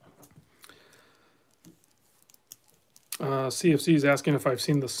 CFC is asking if I've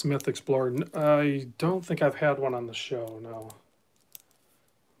seen the Smith Explorer. I don't think I've had one on the show, no.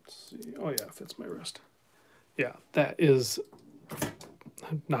 Let's see. Oh, yeah, it fits my wrist. Yeah, that is...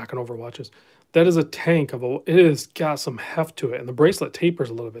 I'm knocking over watches. That is a tank of a... It has got some heft to it, and the bracelet tapers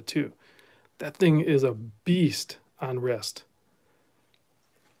a little bit, too. That thing is a beast on wrist.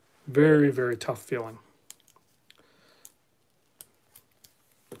 Very, very tough feeling.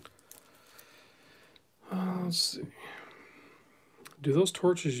 Let's see. Do those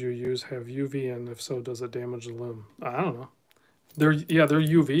torches you use have UV, and if so, does it damage the loom? I don't know. They're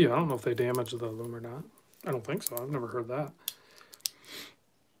UV. I don't know if they damage the loom or not. I don't think so. I've never heard that.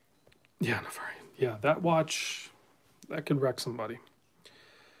 Yeah, yeah, that watch, that could wreck somebody.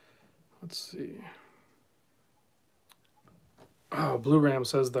 Let's see. Oh, Blue Ram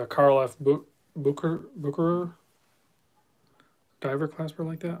says the Carl F. Booker diver clasper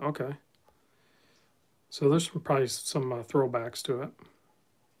like that. Okay. So there's probably some throwbacks to it.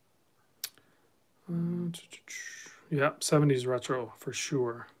 Yeah, 70s retro for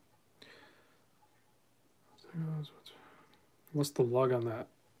sure. What's the lug on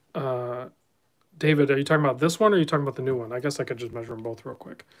that? David, are you talking about this one or are you talking about the new one? I guess I could just measure them both real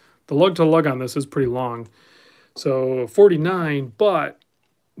quick. The lug to lug on this is pretty long. So 49, but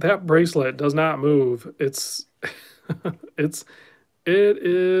that bracelet does not move. It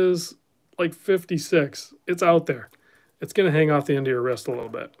is like 56. It's out there. It's going to hang off the end of your wrist a little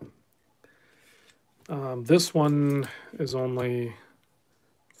bit. This one is only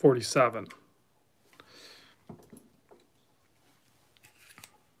 47.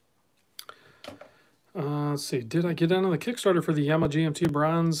 Let's see. Did I get on the Kickstarter for the Yamaha GMT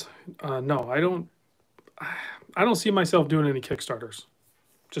Bronze? No, I don't see myself doing any Kickstarters.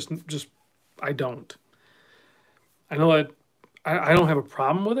 I don't. I know that I don't have a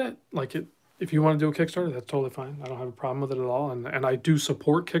problem with it. Like if you want to do a Kickstarter, that's totally fine. I don't have a problem with it at all. And I do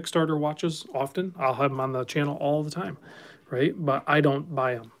support Kickstarter watches often. I'll have them on the channel all the time, right? But I don't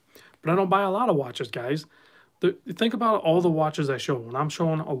buy them. But I don't buy a lot of watches, guys. Think about all the watches I show. When I'm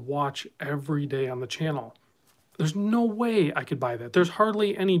showing a watch every day on the channel, there's no way I could buy that. There's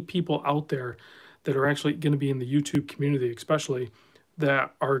hardly any people out there that are actually going to be in the YouTube community, especially,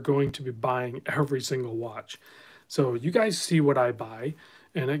 that are going to be buying every single watch. So you guys see what I buy,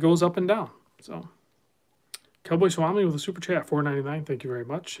 and it goes up and down. So Cowboy Swami with a super chat, $4.99. Thank you very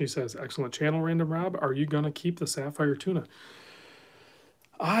much. He says, excellent channel, Random Rob. Are you going to keep the Sapphire Tuna?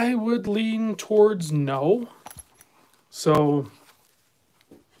 I would lean towards no. So,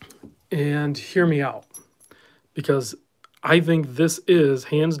 and hear me out, because I think this is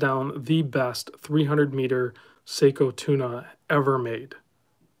hands down the best 300 meter Seiko tuna ever made.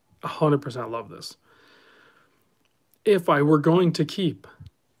 100% love this. If I were going to keep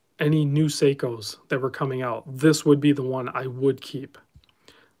any new Seikos that were coming out, this would be the one I would keep.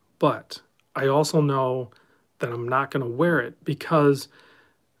 But I also know that I'm not going to wear it because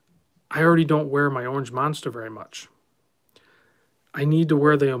I already don't wear my Orange Monster very much. I need to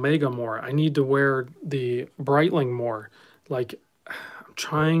wear the Omega more. I need to wear the Breitling more. Like, I'm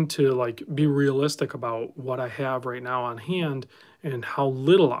trying to like be realistic about what I have right now on hand and how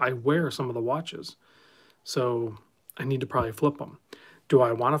little I wear some of the watches. So I need to probably flip them. Do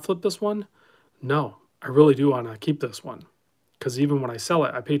I want to flip this one? No, I really do want to keep this one. Because even when I sell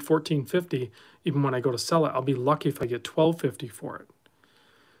it, I paid $14.50. Even when I go to sell it, I'll be lucky if I get $12.50 for it.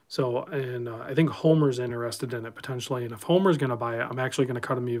 So, and I think Homer's interested in it potentially. And if Homer's going to buy it, I'm actually going to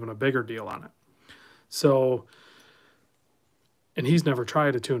cut him even a bigger deal on it. So, and he's never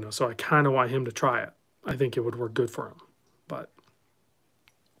tried a tuna, so I kind of want him to try it. I think it would work good for him. But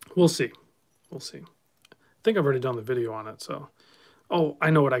we'll see. We'll see. I think I've already done the video on it, so. Oh, I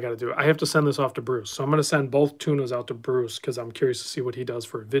know what I got to do. I have to send this off to Bruce. So I'm going to send both tunas out to Bruce because I'm curious to see what he does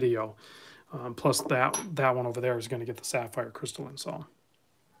for a video. Plus that one over there is going to get the sapphire crystal install.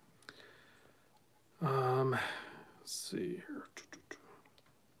 Let's see here.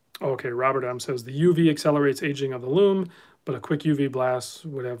 Okay, Robert M. says the UV accelerates aging of the lume, but a quick UV blast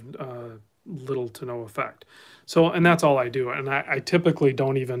would have little to no effect. So, and that's all I do. And I typically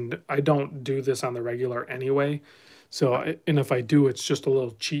I don't do this on the regular anyway. So, and if I do, it's just a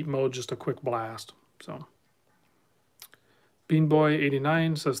little cheat mode, just a quick blast. So,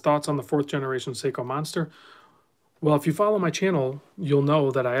 Beanboy89 says, thoughts on the 4th generation Seiko Monster? Well, if you follow my channel, you'll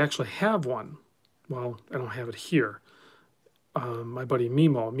know that I actually have one. Well, I don't have it here. My buddy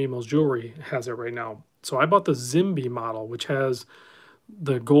Mimo's Jewelry has it right now. So I bought the Zimby model, which has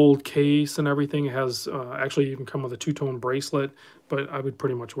the gold case and everything. It has actually even come with a 2-tone bracelet, but I would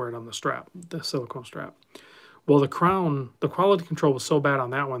pretty much wear it on the strap, the silicone strap. Well, the crown, the quality control was so bad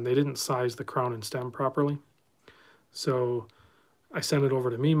on that one, they didn't size the crown and stem properly. So I sent it over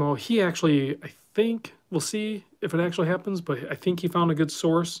to Mimo. He actually, I think, we'll see if it actually happens, but I think he found a good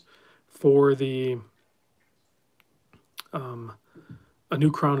source for the a new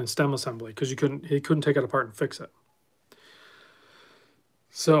crown and stem assembly because he couldn't take it apart and fix it.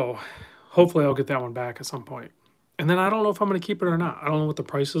 So hopefully I'll get that one back at some point. And then I don't know if I'm going to keep it or not. I don't know what the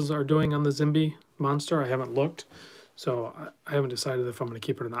prices are doing on the Zimby Monster. I haven't looked. So I haven't decided if I'm going to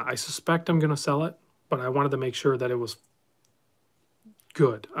keep it or not. I suspect I'm going to sell it, but I wanted to make sure that it was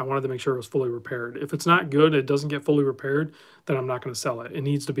good. I wanted to make sure it was fully repaired. If it's not good, it doesn't get fully repaired, then I'm not going to sell it. It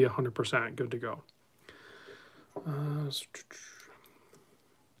needs to be 100% good to go.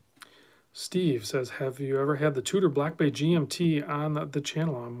 Steve says, have you ever had the Tudor Black Bay GMT on the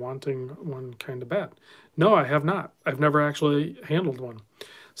channel? I'm wanting one kind of bad. No, I have not. I've never actually handled one.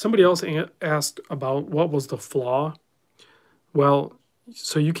 Somebody else asked about what was the flaw. Well,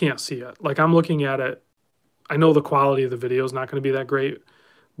 so you can't see it. Like I'm looking at it. I know the quality of the video is not going to be that great,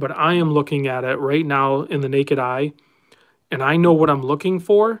 but I am looking at it right now in the naked eye, and I know what I'm looking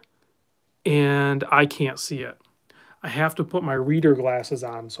for, and I can't see it. I have to put my reader glasses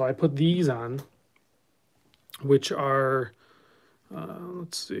on. So I put these on, which are,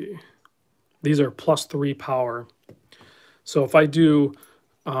 let's see, these are +3 power. So if I do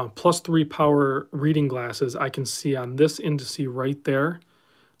 +3 power reading glasses, I can see on this indice right there,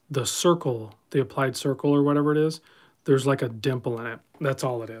 the circle, the applied circle or whatever it is, there's like a dimple in it. That's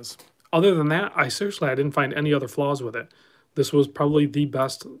all it is. Other than that, I didn't find any other flaws with it. This was probably the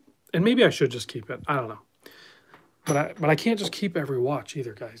best, and maybe I should just keep it. I don't know. But I can't just keep every watch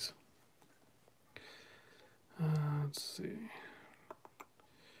either, guys. Let's see.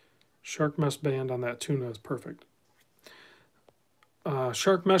 Shark mesh band on that tuna is perfect.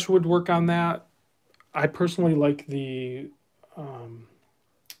 Shark mesh would work on that. I personally like the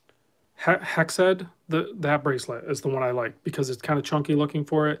Hexed. That bracelet is the one I like because it's kind of chunky looking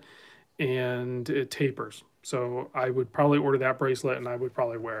for it, and it tapers. So I would probably order that bracelet, and I would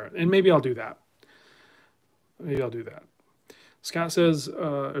probably wear it. And maybe I'll do that. Maybe I'll do that. Scott says,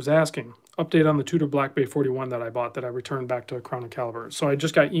 is asking, update on the Tudor Black Bay 41 that I bought that I returned back to Crown and Caliber. So I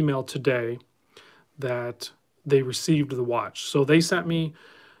just got emailed today that they received the watch. So they sent me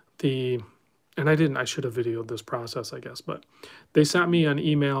and I should have videoed this process, I guess, but they sent me an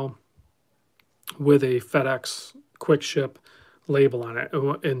email with a FedEx quick ship label on it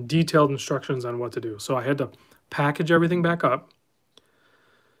and detailed instructions on what to do. So I had to package everything back up.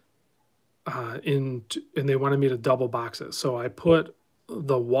 And they wanted me to double box it. So I put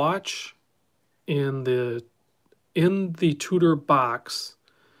the watch in the Tudor box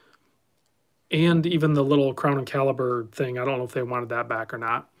and even the little Crown and Caliber thing. I don't know if they wanted that back or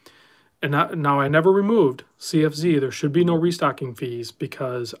not. And now I never removed CFZ. There should be no restocking fees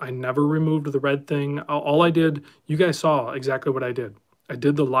because I never removed the red thing. All I did, you guys saw exactly what I did. I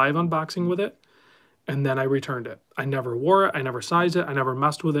did the live unboxing with it, and then I returned it. I never wore it. I never sized it. I never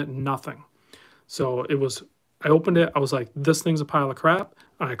messed with it. Nothing. So it was, I opened it. I was like, this thing's a pile of crap.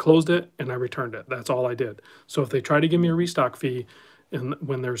 And I closed it and I returned it. That's all I did. So if they try to give me a restock fee and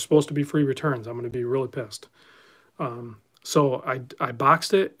when there's supposed to be free returns, I'm going to be really pissed. So I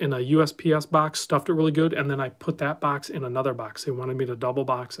boxed it in a USPS box, stuffed it really good, and then I put that box in another box. They wanted me to double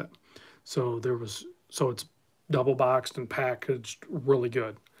box it. So it's double boxed and packaged really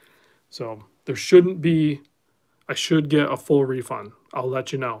good. So there shouldn't be, I should get a full refund. I'll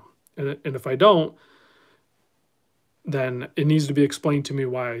let you know. And if I don't, then it needs to be explained to me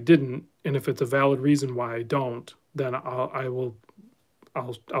why I didn't. And if it's a valid reason why I don't, then I'll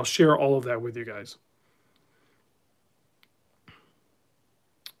share all of that with you guys.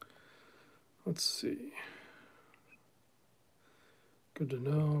 Let's see. Good to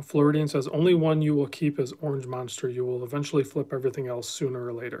know. Floridian says, only one you will keep is Orange Monster. You will eventually flip everything else sooner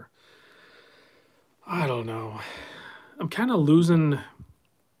or later. I don't know. I'm kind of losing...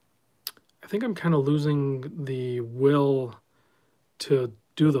 I think I'm kind of losing the will to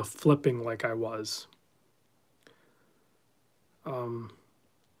do the flipping like I was.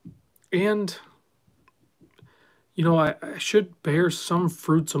 And, you know, I should bear some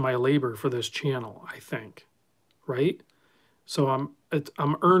fruits of my labor for this channel, I think, right? So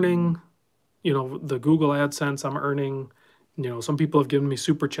I'm earning, you know, the Google AdSense, I'm earning, you know, some people have given me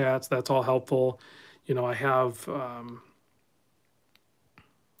super chats. That's all helpful. You know, I have...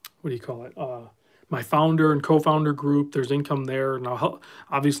 what do you call it? My founder and co-founder group, there's income there. Now,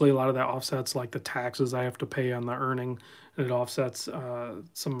 obviously, a lot of that offsets like the taxes I have to pay on the earning, and it offsets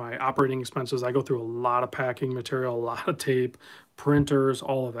some of my operating expenses. I go through a lot of packing material, a lot of tape, printers,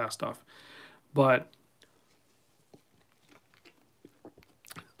 all of that stuff. But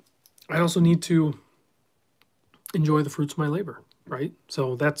I also need to enjoy the fruits of my labor, right?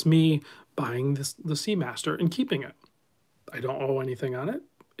 So that's me buying the Seamaster and keeping it. I don't owe anything on it.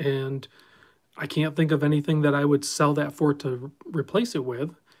 And I can't think of anything that I would sell that for to replace it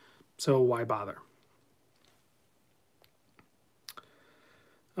with, so why bother?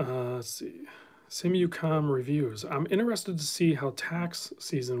 Let's see. SimuCom reviews. I'm interested to see how tax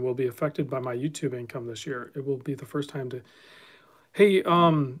season will be affected by my YouTube income this year. It will be the first time to... Hey,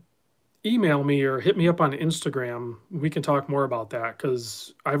 email me or hit me up on Instagram. We can talk more about that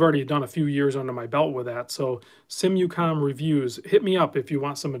because I've already done a few years under my belt with that. So SimuCom reviews, hit me up if you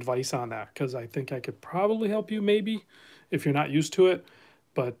want some advice on that because I think I could probably help you maybe if you're not used to it.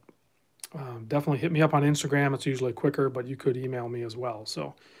 But definitely hit me up on Instagram. It's usually quicker, but you could email me as well.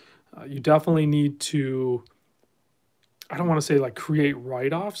 So you definitely need to, I don't want to say like create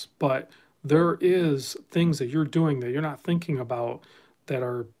write-offs, but there is things that you're doing that you're not thinking about that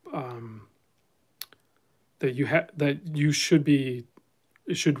are that you should be,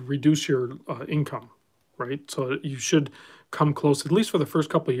 it should reduce your income, right? So you should come close, at least for the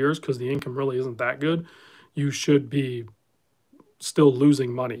first couple of years, because the income really isn't that good. You should be still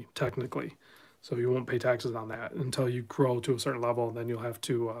losing money technically, so you won't pay taxes on that until you grow to a certain level. Then you'll have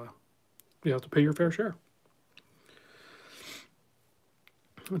to pay your fair share.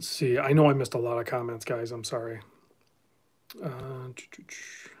 Let's see. I know I missed a lot of comments, guys. I'm sorry.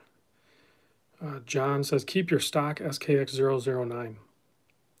 John says, keep your stock SKX009.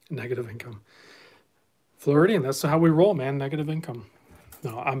 Negative income. Floridian, that's how we roll, man. Negative income.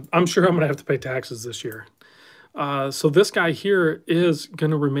 No, I'm sure I'm going to have to pay taxes this year. So this guy here is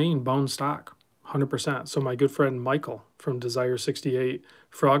going to remain bone stock, 100%. So my good friend Michael from Desire68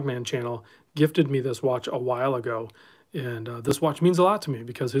 Frogman channel gifted me this watch a while ago. And this watch means a lot to me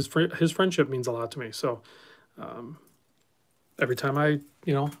because his friendship means a lot to me. So every time I,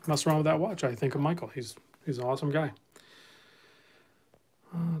 mess around with that watch, I think of Michael. He's an awesome guy.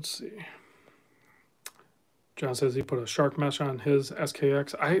 Let's see. John says he put a shark mesh on his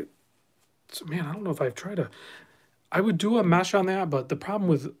SKX. I don't know if I've tried I would do a mesh on that, but the problem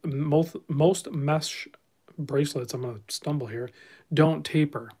with most mesh bracelets, I'm going to stumble here, don't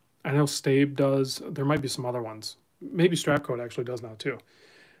taper. I know Stabe does. There might be some other ones. Maybe Strapcode actually does now too.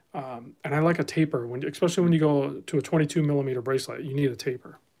 And I like a taper, especially when you go to a 22 millimeter bracelet, you need a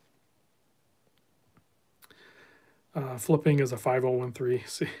taper. Flipping is a 5013.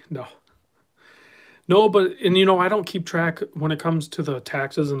 See, no. No, but, I don't keep track when it comes to the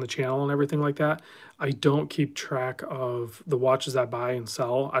taxes and the channel and everything like that. I don't keep track of the watches I buy and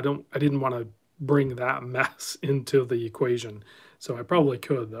sell. I didn't want to bring that mess into the equation. So I probably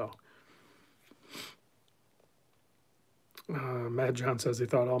could, though. Mad John says he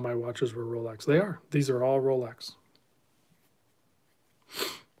thought all my watches were Rolex. They are. These are all Rolex.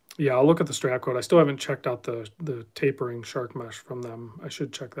 Yeah, I'll look at the strap code. I still haven't checked out the tapering shark mesh from them. I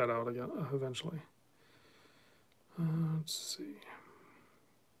should check that out again eventually. Let's see.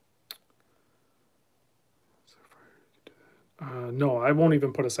 No, I won't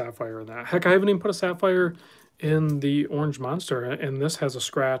even put a sapphire in that. Heck, I haven't even put a sapphire in the Orange Monster, and this has a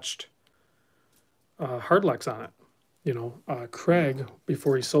scratched Hardlex on it. You know, Craig,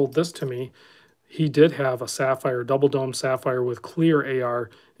 before he sold this to me, he did have a sapphire, double dome sapphire with clear AR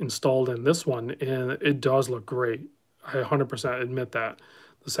installed in this one, and it does look great. I 100% admit that.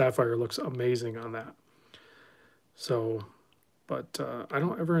 The sapphire looks amazing on that. So, but I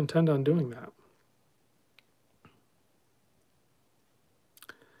don't ever intend on doing that.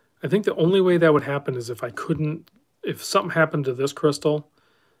 I think the only way that would happen is if something happened to this crystal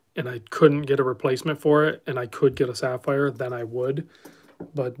and I couldn't get a replacement for it and I could get a sapphire, then I would.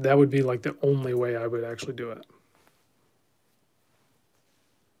 But that would be like the only way I would actually do it.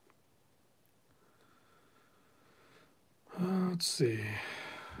 Let's see.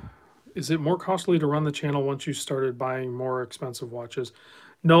 Is it more costly to run the channel once you started buying more expensive watches?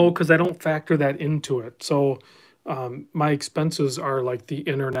 No, because I don't factor that into it. So my expenses are like the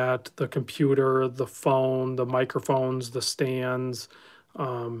internet, the computer, the phone, the microphones, the stands,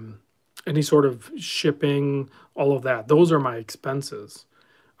 any sort of shipping, all of that. Those are my expenses.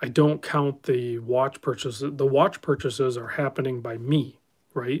 I don't count the watch purchases. The watch purchases are happening by me,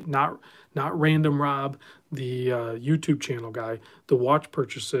 right? Not Random Rob, the YouTube channel guy. The watch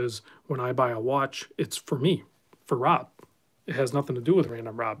purchases, when I buy a watch, it's for me, for Rob. It has nothing to do with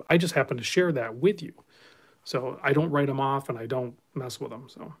Random Rob. I just happen to share that with you. So I don't write them off and I don't mess with them.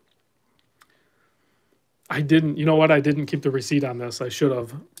 So I didn't, you know what? I didn't keep the receipt on this. I should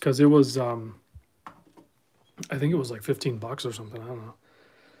have, because it was, I think it was like $15 or something. I don't know.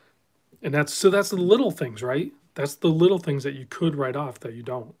 And that's the little things, right? That's the little things that you could write off that you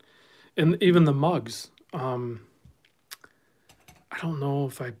don't. And even the mugs. I don't know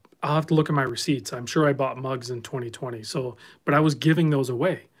if I'll have to look at my receipts. I'm sure I bought mugs in 2020. So, but I was giving those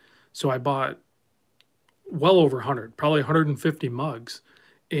away. So I bought well over 100, probably 150 mugs.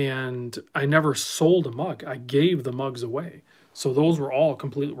 And I never sold a mug. I gave the mugs away. So those were all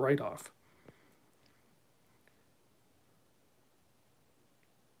complete write-off.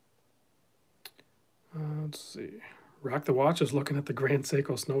 Let's see. Rock the Watch is looking at the Grand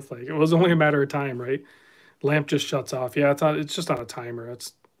Seiko Snowflake. It was only a matter of time, right? Lamp just shuts off. Yeah, it's just on a timer.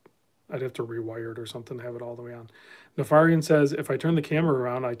 I'd have to rewire it or something to have it all the way on. Nefarian says, if I turn the camera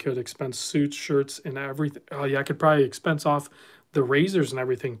around, I could expense suits, shirts, and everything. Oh, yeah, I could probably expense off the razors and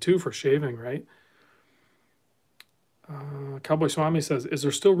everything, too, for shaving, right? Cowboy Swami says, is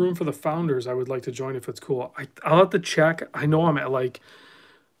there still room for the founders? I would like to join if it's cool. I'll have to check. I know I'm at, like,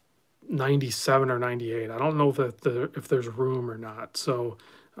 97 or 98. I don't know if there's room or not. So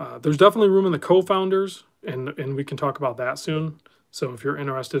there's definitely room in the co-founders, and we can talk about that soon. So if you're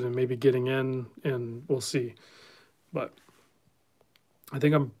interested in maybe getting in, and we'll see. But I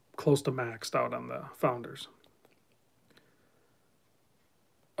think I'm close to maxed out on the founders.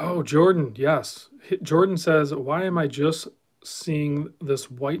 Oh, Jordan, yes. Jordan says, why am I just seeing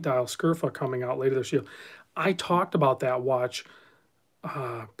this white dial Scurfa coming out later this year? I talked about that watch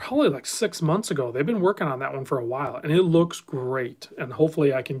probably like 6 months ago. They've been working on that one for a while, and it looks great. And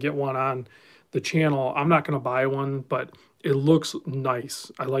hopefully I can get one on the channel. I'm not going to buy one, but it looks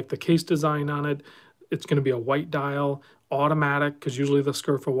nice. I like the case design on it. It's going to be a white dial, automatic, because usually the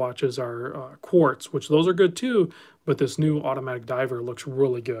Scurfa watches are quartz, which those are good too, but this new automatic diver looks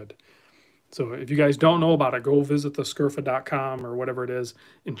really good. So if you guys don't know about it, go visit the Scurfa.com or whatever it is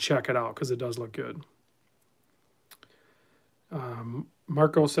and check it out, because it does look good.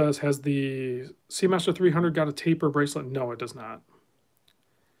 Marco says, has the Seamaster 300 got a taper bracelet? No, it does not.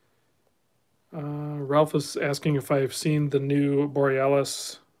 Ralph is asking if I've seen the new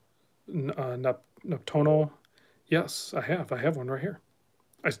Borealis Noctono. Yes, I have. I have one right here.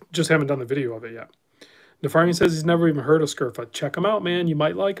 I just haven't done the video of it yet. Nefarian says he's never even heard of Scurfa. Check them out, man. You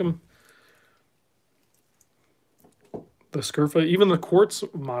might like them. The Scurfa, even the quartz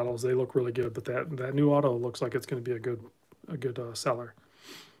models, they look really good. But that new auto looks like it's going to be a good seller.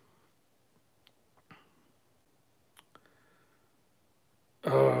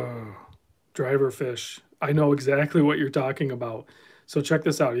 Oh, Driverfish. I know exactly what you're talking about. So check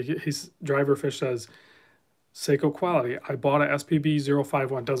this out. Driverfish says, Seiko quality. I bought a SPB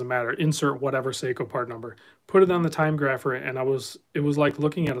 051. Doesn't matter. Insert whatever Seiko part number. Put it on the time grapher, and it was like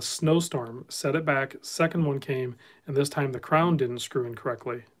looking at a snowstorm. Set it back. Second one came, and this time the crown didn't screw in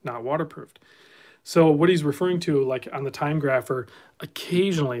correctly. Not waterproofed. So what he's referring to, like on the time grapher,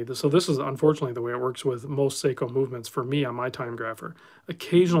 occasionally, so this is unfortunately the way it works with most Seiko movements for me on my time grapher.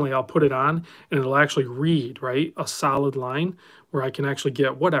 Occasionally I'll put it on and it'll actually read, right? A solid line where I can actually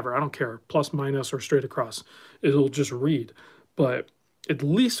get whatever, I don't care, plus, minus, or straight across. It'll just read. But at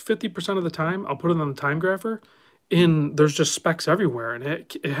least 50% of the time, I'll put it on the time grapher and there's just specks everywhere. And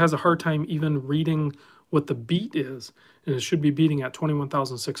it has a hard time even reading what the beat is. And it should be beating at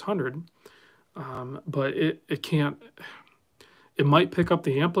 21,600. But it can't, it might pick up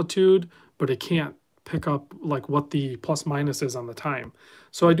the amplitude, but it can't pick up like what the plus minus is on the time.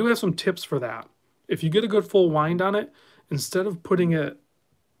 So I do have some tips for that. If you get a good full wind on it, instead of putting it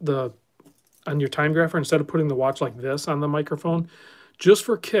on your time grapher, instead of putting the watch like this on the microphone, just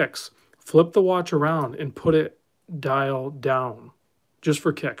for kicks, flip the watch around and put it dial down. Just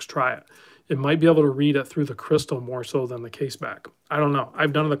for kicks, try it. It might be able to read it through the crystal more so than the case back. I don't know.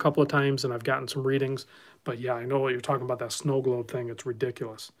 I've done it a couple of times and I've gotten some readings. But yeah, I know what you're talking about, that snow globe thing. It's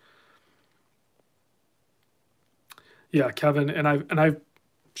ridiculous. Yeah, Kevin, and I've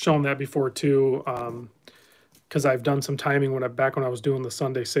shown that before too, because I've done some timing back when I was doing the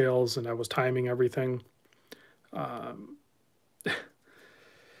Sunday sales and I was timing everything.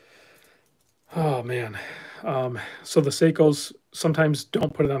 Oh man. So the Seikos, sometimes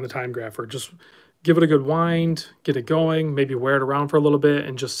don't put it on the time grapher. Just give it a good wind, get it going, maybe wear it around for a little bit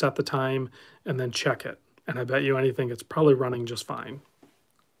and just set the time and then check it. And I bet you anything, it's probably running just fine.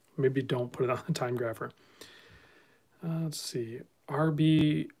 Maybe don't put it on the time grapher. Let's see.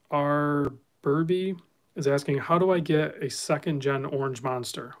 RBR Burby is asking, how do I get a second gen Orange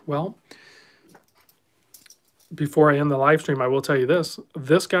Monster? Well, before I end the live stream, I will tell you this.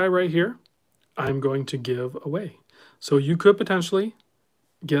 This guy right here, I'm going to give away. So you could potentially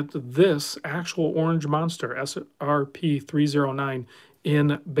get this actual Orange Monster SRP309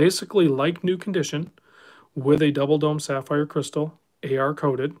 in basically like new condition with a double dome sapphire crystal, AR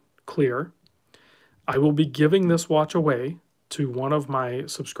coated, clear. I will be giving this watch away to one of my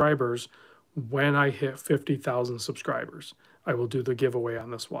subscribers when I hit 50,000 subscribers. I will do the giveaway on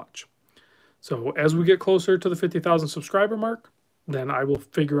this watch. So as we get closer to the 50,000 subscriber mark, then I will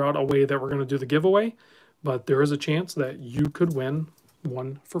figure out a way that we're going to do the giveaway. But there is a chance that you could win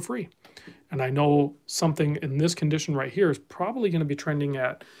one for free. And I know something in this condition right here is probably going to be trending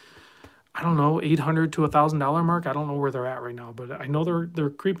at, I don't know, $800 to $1,000 mark. I don't know where they're at right now, but I know they're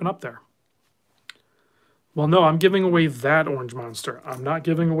creeping up there. Well, no, I'm giving away that Orange Monster. I'm not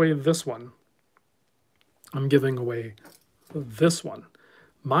giving away this one. I'm giving away this one.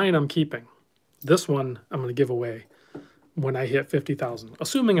 Mine I'm keeping. This one I'm going to give away when I hit 50,000,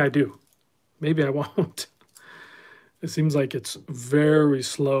 assuming I do. Maybe I won't. It seems like it's very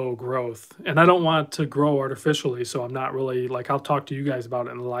slow growth. And I don't want to grow artificially, so I'm not really, like, I'll talk to you guys about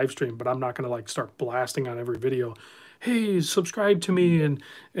it in the live stream, but I'm not going to, like, start blasting on every video, hey, subscribe to me, and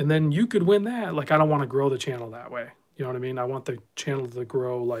then you could win that. Like, I don't want to grow the channel that way. You know what I mean? I want the channel to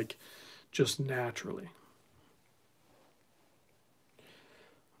grow, like, just naturally.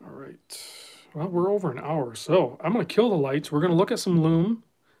 All right. Well, we're over an hour, so I'm going to kill the lights. We're going to look at some Loom,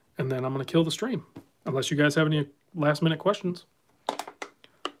 and then I'm going to kill the stream, unless you guys have any last-minute questions.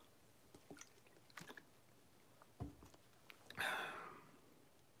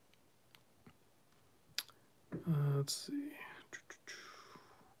 Let's see.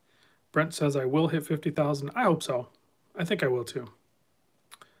 Brent says, I will hit 50,000. I hope so. I think I will, too.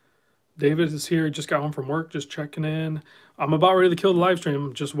 David is here. Just got home from work, just checking in. I'm about ready to kill the live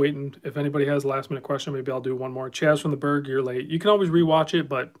stream. Just waiting. If anybody has a last-minute question, maybe I'll do one more. Chaz from the Berg, you're late. You can always rewatch it,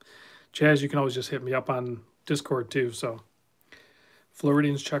 but Chaz, you can always just hit me up on Discord, too, so...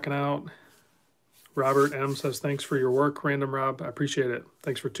 Floridian's checking out. Robert M says, thanks for your work, Random Rob. I appreciate it.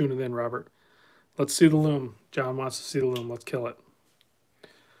 Thanks for tuning in, Robert. Let's see the Loom. John wants to see the Loom. Let's kill it.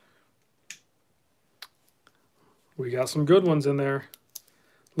 We got some good ones in there.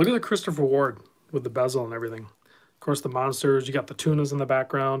 Look at the Christopher Ward with the bezel and everything. Of course, the monsters. You got the tunas in the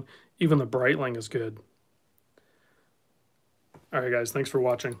background. Even the Breitling is good. All right, guys. Thanks for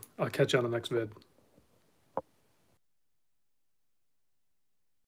watching. I'll catch you on the next vid.